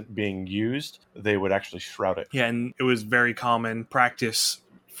mirror wasn't being used, they would actually shroud it. Yeah, and it was very common practice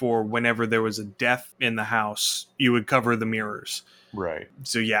for whenever there was a death in the house, you would cover the mirrors. Right.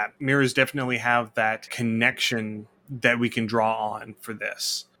 So yeah, mirrors definitely have that connection that we can draw on for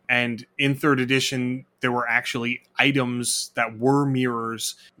this. And in 3rd edition, there were actually items that were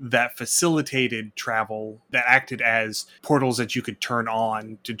mirrors that facilitated travel, that acted as portals that you could turn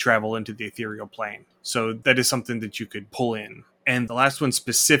on to travel into the ethereal plane. So that is something that you could pull in. And the last one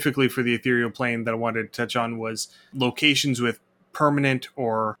specifically for the ethereal plane that I wanted to touch on was locations with permanent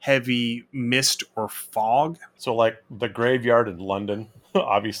or heavy mist or fog. So like the graveyard in London,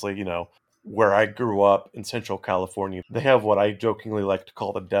 obviously, where I grew up in Central California, they have what I jokingly like to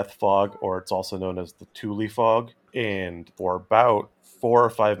call the death fog, or it's also known as the Thule fog. And for about 4 or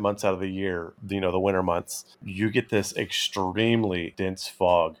 5 months out of the year, the winter months, you get this extremely dense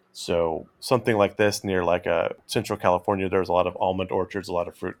fog. So something like this near like Central California, there's a lot of almond orchards, a lot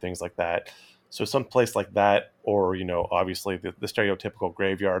of fruit, things like that. So some place like that, or, obviously the stereotypical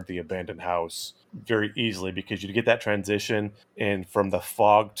graveyard, the abandoned house, very easily, because you get that transition, and from the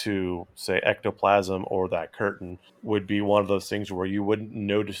fog to, say, ectoplasm or that curtain would be one of those things where you wouldn't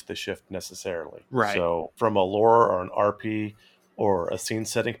notice the shift necessarily. Right. So from a lore or an RP or a scene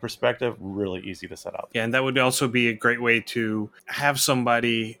setting perspective, really easy to set up. Yeah, and that would also be a great way to have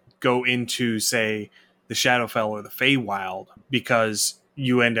somebody go into, say, the Shadowfell or the Feywild, because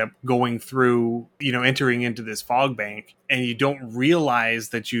you end up going through, entering into this fog bank, and you don't realize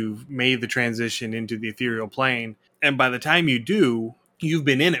that you've made the transition into the ethereal plane. And by the time you do, you've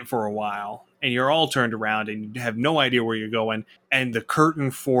been in it for a while, and you're all turned around and you have no idea where you're going. And the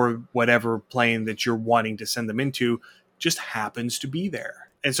curtain for whatever plane that you're wanting to send them into just happens to be there.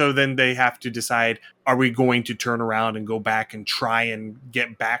 And so then they have to decide, are we going to turn around and go back and try and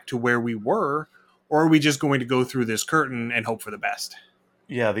get back to where we were? Or are we just going to go through this curtain and hope for the best?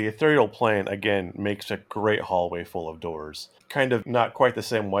 Yeah, the ethereal plane, again, makes a great hallway full of doors. Kind of not quite the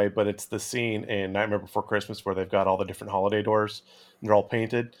same way, but it's the scene in Nightmare Before Christmas where they've got all the different holiday doors, and they're all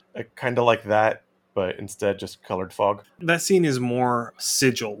painted. Kind of like that, but instead just colored fog. That scene is more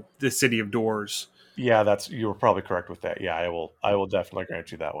Sigil, the City of Doors. Yeah, you were probably correct with that. Yeah, I will definitely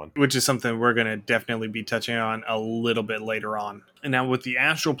grant you that one. Which is something we're going to definitely be touching on a little bit later on. And now with the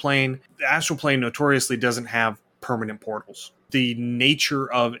astral plane notoriously doesn't have permanent portals. The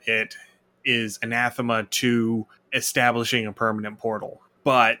nature of it is anathema to establishing a permanent portal.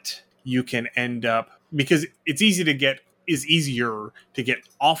 But you can end up, because it's easier to get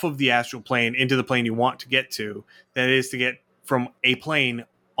off of the astral plane into the plane you want to get to than it is to get from a plane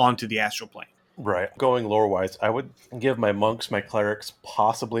onto the astral plane. Right. Going lore-wise, I would give my monks, my clerics,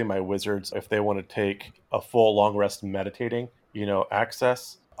 possibly my wizards, if they want to take a full long rest meditating,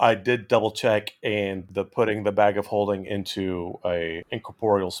 access. I did double check, and putting the bag of holding into a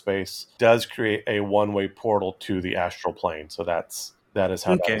incorporeal space does create a one-way portal to the astral plane. So that is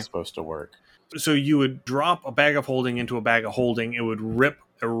how that is supposed to work. So you would drop a bag of holding into a bag of holding. It would rip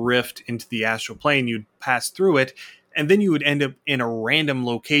a rift into the astral plane. You'd pass through it, and then you would end up in a random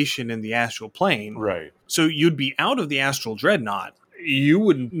location in the astral plane. Right. So you'd be out of the astral dreadnought. You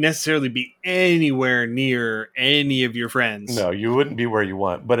wouldn't necessarily be anywhere near any of your friends. No, you wouldn't be where you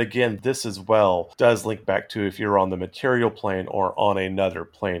want. But again, this as well does link back to if you're on the material plane or on another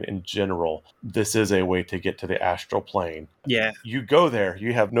plane in general. This is a way to get to the astral plane. Yeah. You go there.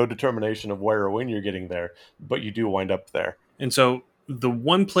 You have no determination of where or when you're getting there, but you do wind up there. And so the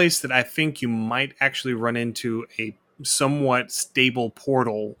one place that I think you might actually run into a somewhat stable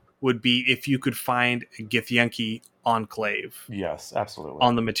portal would be if you could find a Githyanki enclave. Yes, absolutely.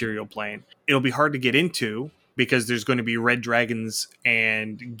 On the material plane. It'll be hard to get into because there's going to be red dragons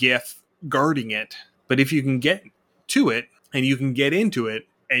and Gith guarding it. But if you can get to it and you can get into it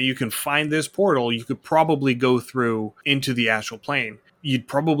and you can find this portal, you could probably go through into the astral plane. You'd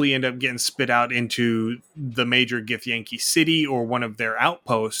probably end up getting spit out into the major Githyanki city or one of their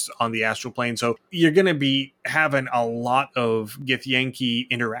outposts on the astral plane. So you're going to be having a lot of Githyanki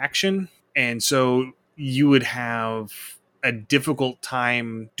interaction. And so you would have a difficult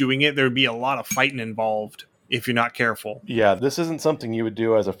time doing it. There would be a lot of fighting involved if you're not careful. Yeah, this isn't something you would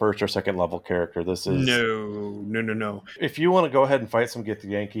do as a first or second level character. This is... No. If you want to go ahead and fight some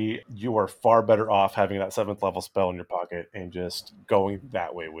Githyanki, you are far better off having that 7th level spell in your pocket and just going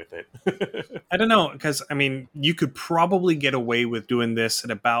that way with it. I don't know, because, you could probably get away with doing this at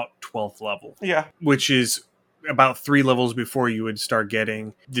about 12th level. Yeah. Which is about 3 levels before you would start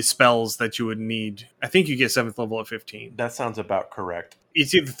getting the spells that you would need. I think you get 7th level at 15. That sounds about correct.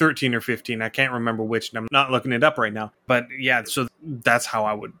 It's either 13 or 15. I can't remember which, and I'm not looking it up right now. But yeah, so that's how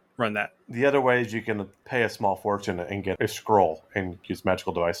I would run that. The other way is you can pay a small fortune and get a scroll and use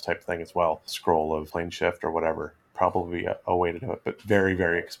magical device type thing as well. Scroll of plane shift or whatever. Probably a way to do it, but very,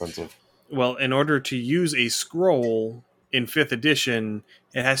 very expensive. Well, in order to use a scroll in 5th edition,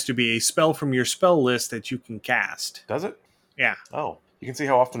 it has to be a spell from your spell list that you can cast. Does it? Yeah. Oh, you can see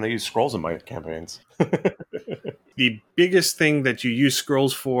how often I use scrolls in my campaigns. The biggest thing that you use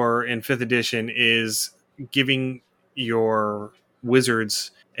scrolls for in 5th edition is giving your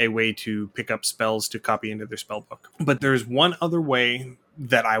wizards a way to pick up spells to copy into their spell book. But there's one other way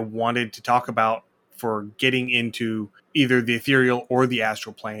that I wanted to talk about for getting into either the ethereal or the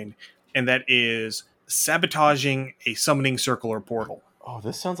astral plane, and that is sabotaging a summoning circle or portal. Oh,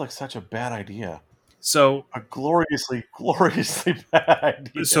 this sounds like such a bad idea. So a gloriously bad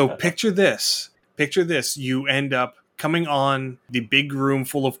idea. So picture this. You end up coming on the big room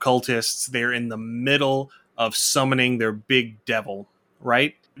full of cultists. They're in the middle of summoning their big devil,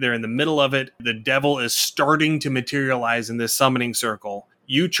 right? They're in the middle of it. The devil is starting to materialize in this summoning circle.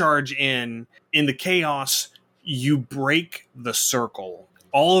 You charge in the chaos, you break the circle.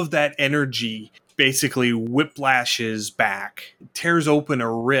 All of that energy basically whiplashes back, tears open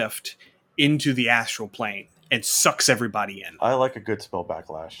a rift into the astral plane, and sucks everybody in. I like a good spell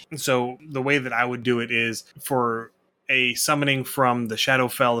backlash. So the way that I would do it is for a summoning from the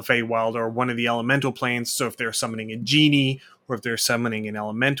Shadowfell, the Feywild, or one of the elemental planes. So if they're summoning a genie or if they're summoning an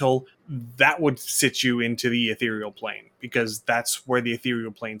elemental, that would sit you into the ethereal plane, because that's where the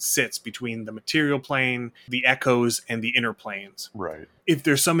ethereal plane sits, between the material plane, the echoes, and the inner planes. Right. If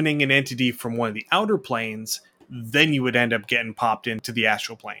they're summoning an entity from one of the outer planes, then you would end up getting popped into the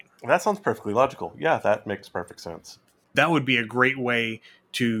astral plane. That sounds perfectly logical. Yeah, that makes perfect sense. That would be a great way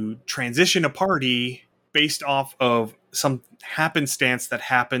to transition a party based off of some happenstance that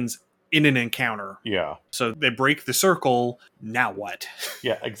happens in an encounter. Yeah. So they break the circle, now what?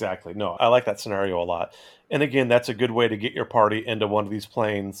 Yeah, exactly. No, I like that scenario a lot. And again, that's a good way to get your party into one of these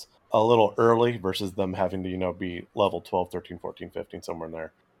planes a little early versus them having to, be level 12, 13, 14, 15, somewhere in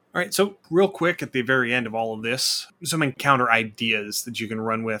there. All right, so real quick at the very end of all of this, some encounter ideas that you can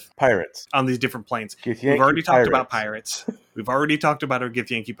run with. Pirates. On these different planes. Githyanki We've already talked pirates. about pirates. We've already talked about our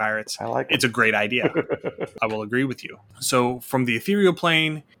Githyanki pirates. I like It's a great idea. I will agree with you. So from the ethereal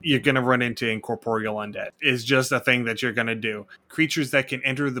plane, you're going to run into incorporeal undead. It's just a thing that you're going to do. Creatures that can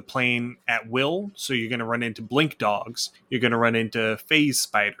enter the plane at will. So you're going to run into blink dogs. You're going to run into phase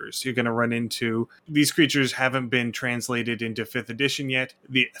spiders. You're going to run into... These creatures haven't been translated into 5th edition yet.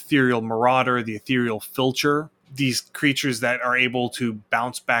 The ethereal marauder, the ethereal filcher. These creatures that are able to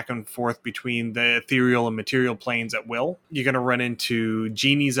bounce back and forth between the ethereal and material planes at will. You're going to run into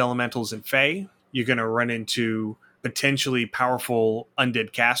genies, elementals, and fae. You're going to run into potentially powerful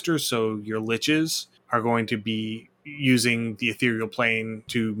undead casters, so your liches are going to be using the ethereal plane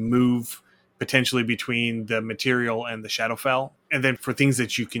to move potentially between the material and the Shadowfell. And then for things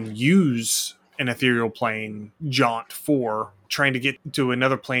that you can use an ethereal plane jaunt for, trying to get to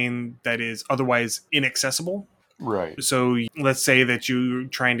another plane that is otherwise inaccessible. Right. So let's say that you're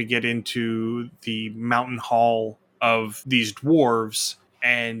trying to get into the mountain hall of these dwarves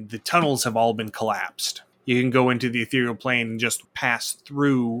and the tunnels have all been collapsed. You can go into the ethereal plane and just pass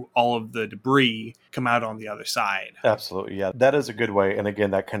through all of the debris, come out on the other side. Absolutely, yeah. That is a good way. And again,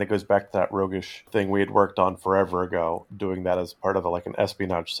 that kind of goes back to that roguish thing we had worked on forever ago, doing that as part of an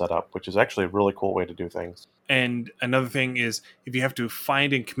espionage setup, which is actually a really cool way to do things. And another thing is, if you have to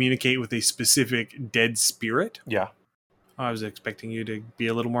find and communicate with a specific dead spirit... Yeah. I was expecting you to be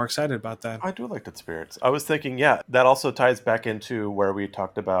a little more excited about that. I do like dead spirits. I was thinking, yeah, that also ties back into where we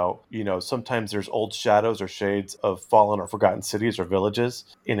talked about, sometimes there's old shadows or shades of fallen or forgotten cities or villages.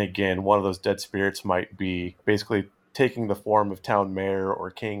 And again, one of those dead spirits might be basically taking the form of town mayor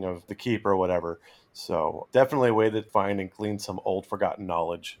or king of the keep or whatever. So definitely a way to find and glean some old forgotten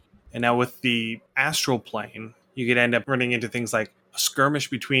knowledge. And now with the astral plane, you could end up running into things like a skirmish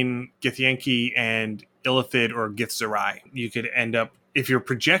between Githyanki and Illithid or Githzerai. You could end up, if you're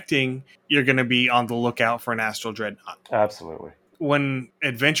projecting, you're going to be on the lookout for an astral dreadnought. Absolutely. One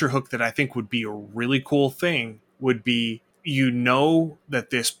adventure hook that I think would be a really cool thing would be, that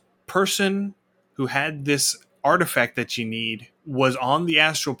this person who had this artifact that you need was on the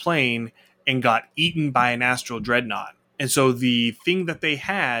astral plane and got eaten by an astral dreadnought. And so the thing that they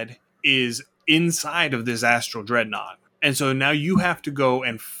had is inside of this astral dreadnought. And so now you have to go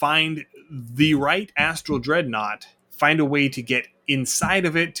and find the right astral dreadnought, find a way to get inside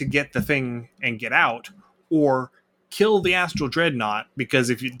of it to get the thing and get out, or kill the astral dreadnought,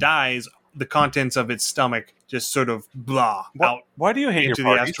 because if it dies, the contents of its stomach just sort of out. Why do you hate into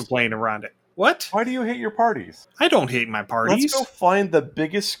your the parties? astral plane around it. What? Why do you hate your parties? I don't hate my parties. Let's go find the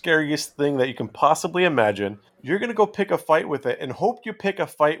biggest, scariest thing that you can possibly imagine. You're going to go pick a fight with it and hope you pick a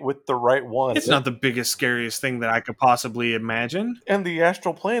fight with the right one. It's not the biggest, scariest thing that I could possibly imagine. And the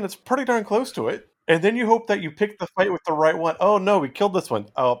astral plane, it's pretty darn close to it. And then you hope that you pick the fight with the right one. Oh, no, we killed this one.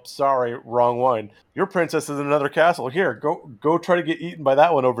 Oh, sorry, wrong one. Your princess is in another castle. Here, go try to get eaten by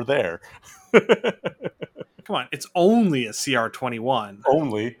that one over there. Come on, it's only a CR21.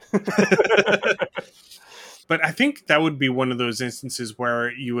 Only. But I think that would be one of those instances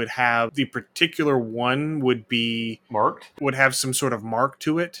where you would have the particular one would be marked, would have some sort of mark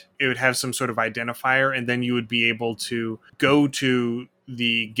to it. It would have some sort of identifier, and then you would be able to go to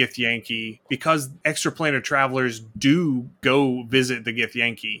the Githyanki, because extraplanar travelers do go visit the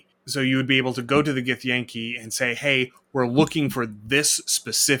Githyanki. So you would be able to go to the Githyanki and say, hey, we're looking for this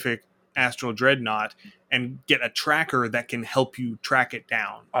specific astral dreadnought, and get a tracker that can help you track it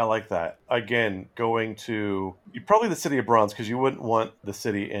down. I like that. Again, going to probably the City of Bronze, because you wouldn't want the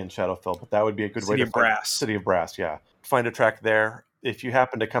city in Shadowfell, but that would be a good way to City of Brass. City of Brass, yeah. Find a track there. if you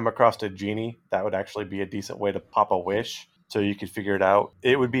happen to come across a genie, that would actually be a decent way to pop a wish so you could figure it out.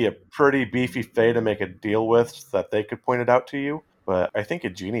 It would be a pretty beefy fae to make a deal with so that they could point it out to you. But I think a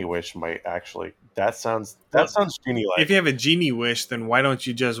genie wish might actually that sounds genie like. If you have a genie wish, then why don't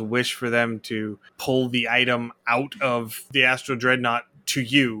you just wish for them to pull the item out of the Astral Dreadnought to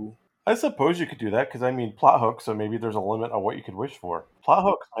you? I suppose you could do that because I mean plot hooks, so maybe there's a limit on what you could wish for. Plot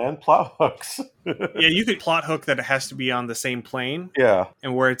hooks, man, plot hooks. Yeah, you could plot hook that it has to be on the same plane. Yeah.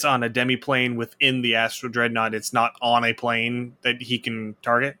 And where it's on a demi-plane within the Astral Dreadnought, it's not on a plane that he can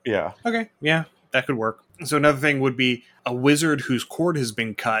target. Yeah. Okay, yeah, that could work. So another thing would be a wizard whose cord has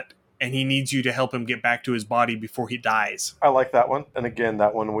been cut, and he needs you to help him get back to his body before he dies. I like that one. And again,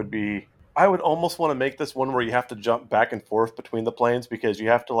 that one would be... I would almost want to make this one where you have to jump back and forth between the planes because you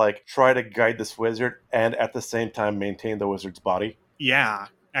have to, like, try to guide this wizard and at the same time maintain the wizard's body. Yeah,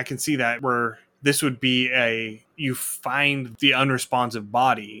 I can see that, where this would be you find the unresponsive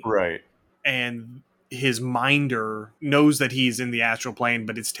body. Right. And his minder knows that he's in the astral plane,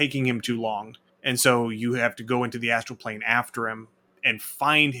 but it's taking him too long. And so you have to go into the astral plane after him and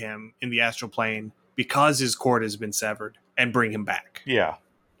find him in the astral plane because his cord has been severed and bring him back. Yeah,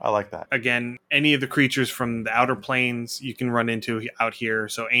 I like that. Again, any of the creatures from the outer planes you can run into out here.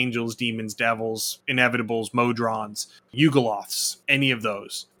 So angels, demons, devils, inevitables, modrons, Yugoloths, any of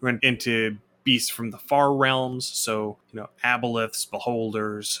those. Run into beasts from the far realms. So, aboleths,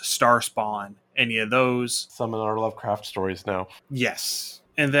 beholders, starspawn, any of those. Some in our Lovecraft stories now. Yes.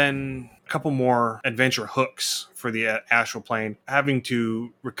 And then a couple more adventure hooks for the astral plane, having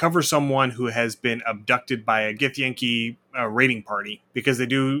to recover someone who has been abducted by a Githyanki raiding party, because they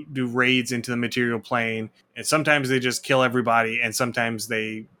do raids into the material plane, and sometimes they just kill everybody, and sometimes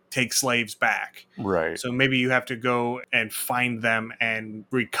they take slaves back. Right. So maybe you have to go and find them and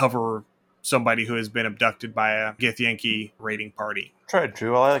recover somebody who has been abducted by a Githyanki raiding party. Tried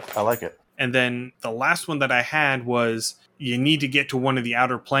true. I like it. And then the last one that I had was you need to get to one of the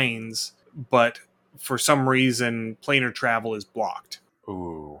outer planes, but for some reason, planar travel is blocked.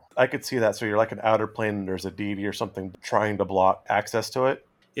 Ooh. I could see that. So you're like an outer plane and there's a deity or something trying to block access to it?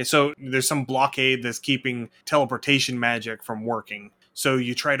 Yeah, so there's some blockade that's keeping teleportation magic from working. So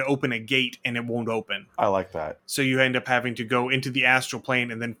you try to open a gate and it won't open. I like that. So you end up having to go into the astral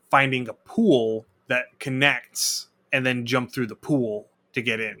plane and then finding a pool that connects and then jump through the pool to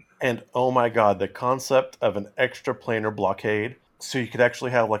get in. And oh my god, the concept of an extraplanar blockade. So you could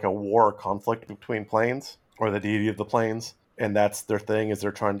actually have like a war or conflict between planes, or the deity of the planes, and that's their thing, is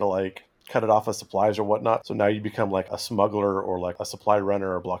they're trying to like cut it off of supplies or whatnot. So now you become like a smuggler or like a supply runner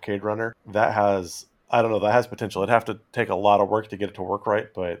or a blockade runner. That has, I don't know, that has potential. It'd have to take a lot of work to get it to work right,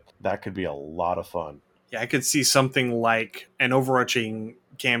 but that could be a lot of fun. Yeah, I could see something like an overarching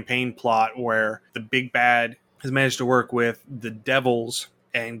campaign plot where the big bad has managed to work with the devils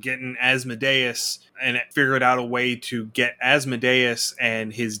and getting Asmodeus, and it figured out a way to get Asmodeus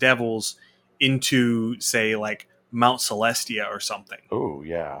and his devils into, say, like Mount Celestia or something. Oh,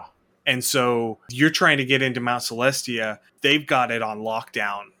 yeah. And so you're trying to get into Mount Celestia. They've got it on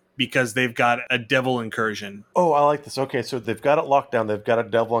lockdown because they've got a devil incursion. Oh, I like this. Okay, so they've got it locked down. They've got a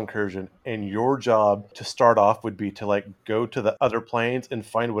devil incursion. And your job to start off would be to like go to the other planes and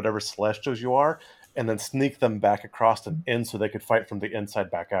find whatever celestials you are, and then sneak them back across and in so they could fight from the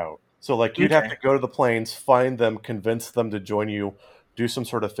inside back out. So like you'd have to go to the planes, find them, convince them to join you, do some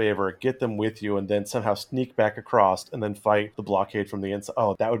sort of favor, get them with you, and then somehow sneak back across and then fight the blockade from the inside.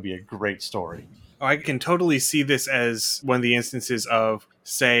 Oh, that would be a great story. Oh, I can totally see this as one of the instances of,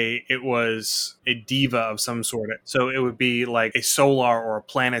 say, it was a diva of some sort. So it would be like a solar or a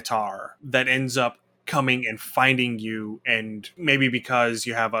planetar that ends up coming and finding you, and maybe because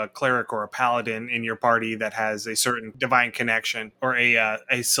you have a cleric or a paladin in your party that has a certain divine connection, or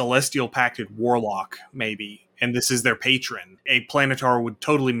a celestial pacted warlock maybe, and this is their patron. A planetar would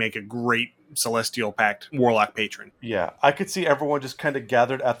totally make a great celestial pact warlock patron. Yeah, I could see everyone just kind of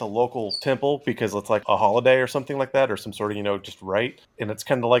gathered at the local temple because it's like a holiday or something like that, or some sort of, just right. And it's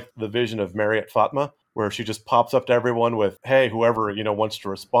kind of like the vision of Mariette Fatma, where she just pops up to everyone with, hey, whoever, wants to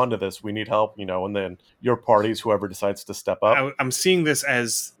respond to this, we need help, and then your party's whoever decides to step up. I'm seeing this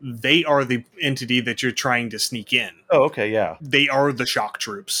as they are the entity that you're trying to sneak in. Oh, okay, yeah. They are the shock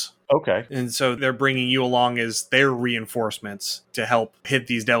troops. Okay. And so they're bringing you along as their reinforcements to help hit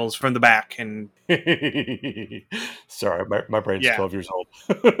these devils from the back. And sorry, my brain's 12 years old.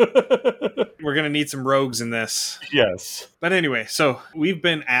 We're going to need some rogues in this. Yes. But anyway, so we've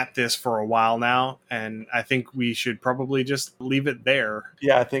been at this for a while now, and I think we should probably just leave it there.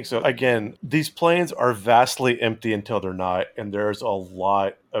 Yeah, I think so. Again, these planes are vastly empty until they're not, and there's a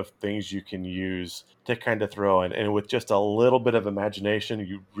lot of things you can use to kind of throw in. And with just a little bit of imagination,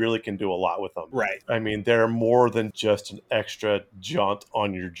 you really can do a lot with them. Right. I mean, they're more than just an extra jaunt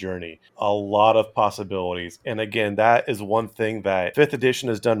on your journey. A lot of possibilities. And again, that is one thing that 5th edition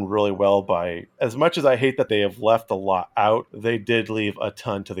has done really well by, as much as I hate that they have left a lot out, they did leave a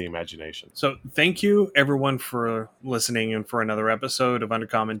ton to the imagination. So thank you, everyone, for listening and for another episode of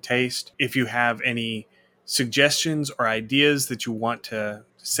Uncommon Taste. If you have any suggestions or ideas that you want to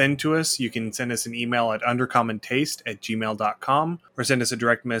send to us, you can send us an email at undercommontaste@gmail.com or send us a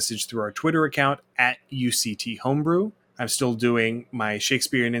direct message through our Twitter account at UCT Homebrew. I'm still doing my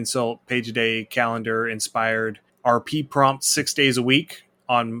Shakespearean Insult page a day calendar inspired RP prompt 6 days a week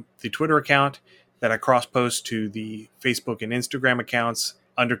on the Twitter account that I cross post to the Facebook and Instagram accounts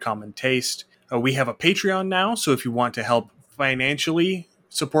under Common Taste. We have a Patreon now, so if you want to help financially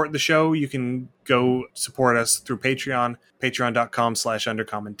support the show, you can go support us through Patreon,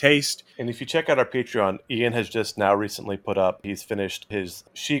 patreon.com/undercommontaste. And if you check out our Patreon, Ian has just now recently put up, he's finished his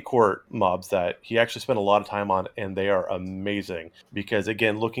She Court mobs that he actually spent a lot of time on, and they are amazing. Because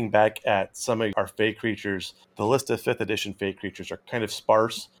again, looking back at some of our fey creatures, the list of 5th edition fey creatures are kind of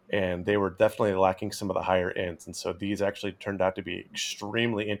sparse, and they were definitely lacking some of the higher ends. And so these actually turned out to be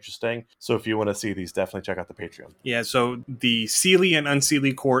extremely interesting. So if you want to see these, definitely check out the Patreon. Yeah, so the Seelie and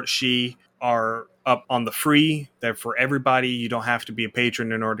Unseelie Court She are up on the free. They're for everybody. You don't have to be a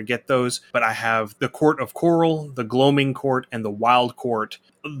patron in order to get those. But I have the Court of Coral, the Gloaming Court, and the Wild Court.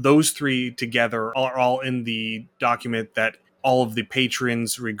 Those three together are all in the document that all of the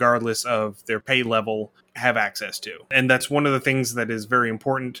patrons, regardless of their pay level, have access to. And that's one of the things that is very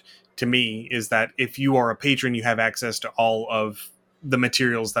important to me, is that if you are a patron, you have access to all of the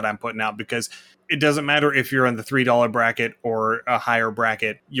materials that I'm putting out, because it doesn't matter if you're in the $3 bracket or a higher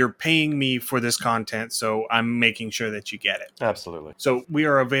bracket. You're paying me for this content, so I'm making sure that you get it. Absolutely. So we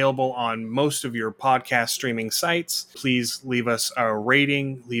are available on most of your podcast streaming sites. Please leave us a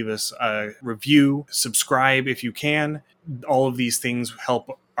rating, leave us a review, subscribe if you can. All of these things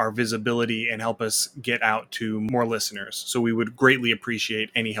help our visibility and help us get out to more listeners. So we would greatly appreciate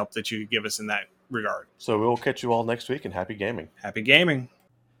any help that you could give us in that regard. So we'll catch you all next week, and happy gaming. Happy gaming.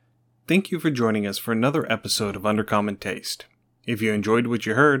 Thank you for joining us for another episode of Undercommon Taste. If you enjoyed what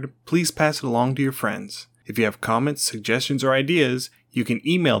you heard, please pass it along to your friends. If you have comments, suggestions, or ideas, you can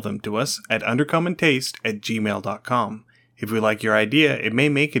email them to us at undercommontaste@gmail.com. If we like your idea, it may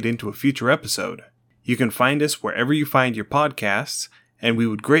make it into a future episode. You can find us wherever you find your podcasts, and we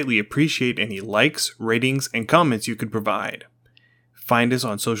would greatly appreciate any likes, ratings, and comments you could provide. Find us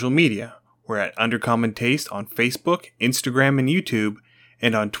on social media. We're at Undercommon Taste on Facebook, Instagram, and YouTube,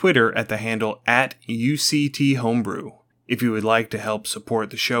 and on Twitter at the handle @UCT Homebrew. If you would like to help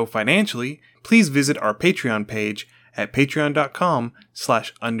support the show financially, please visit our Patreon page at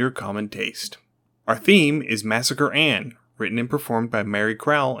patreon.com/undercommontaste. Our theme is Massacre Anne, written and performed by Mary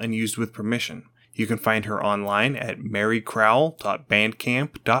Crowell and used with permission. You can find her online at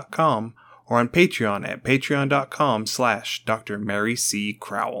marycrowell.bandcamp.com or on Patreon at patreon.com/Dr. Mary C.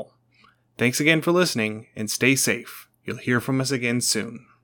 Crowell. Thanks again for listening, and stay safe. You'll hear from us again soon.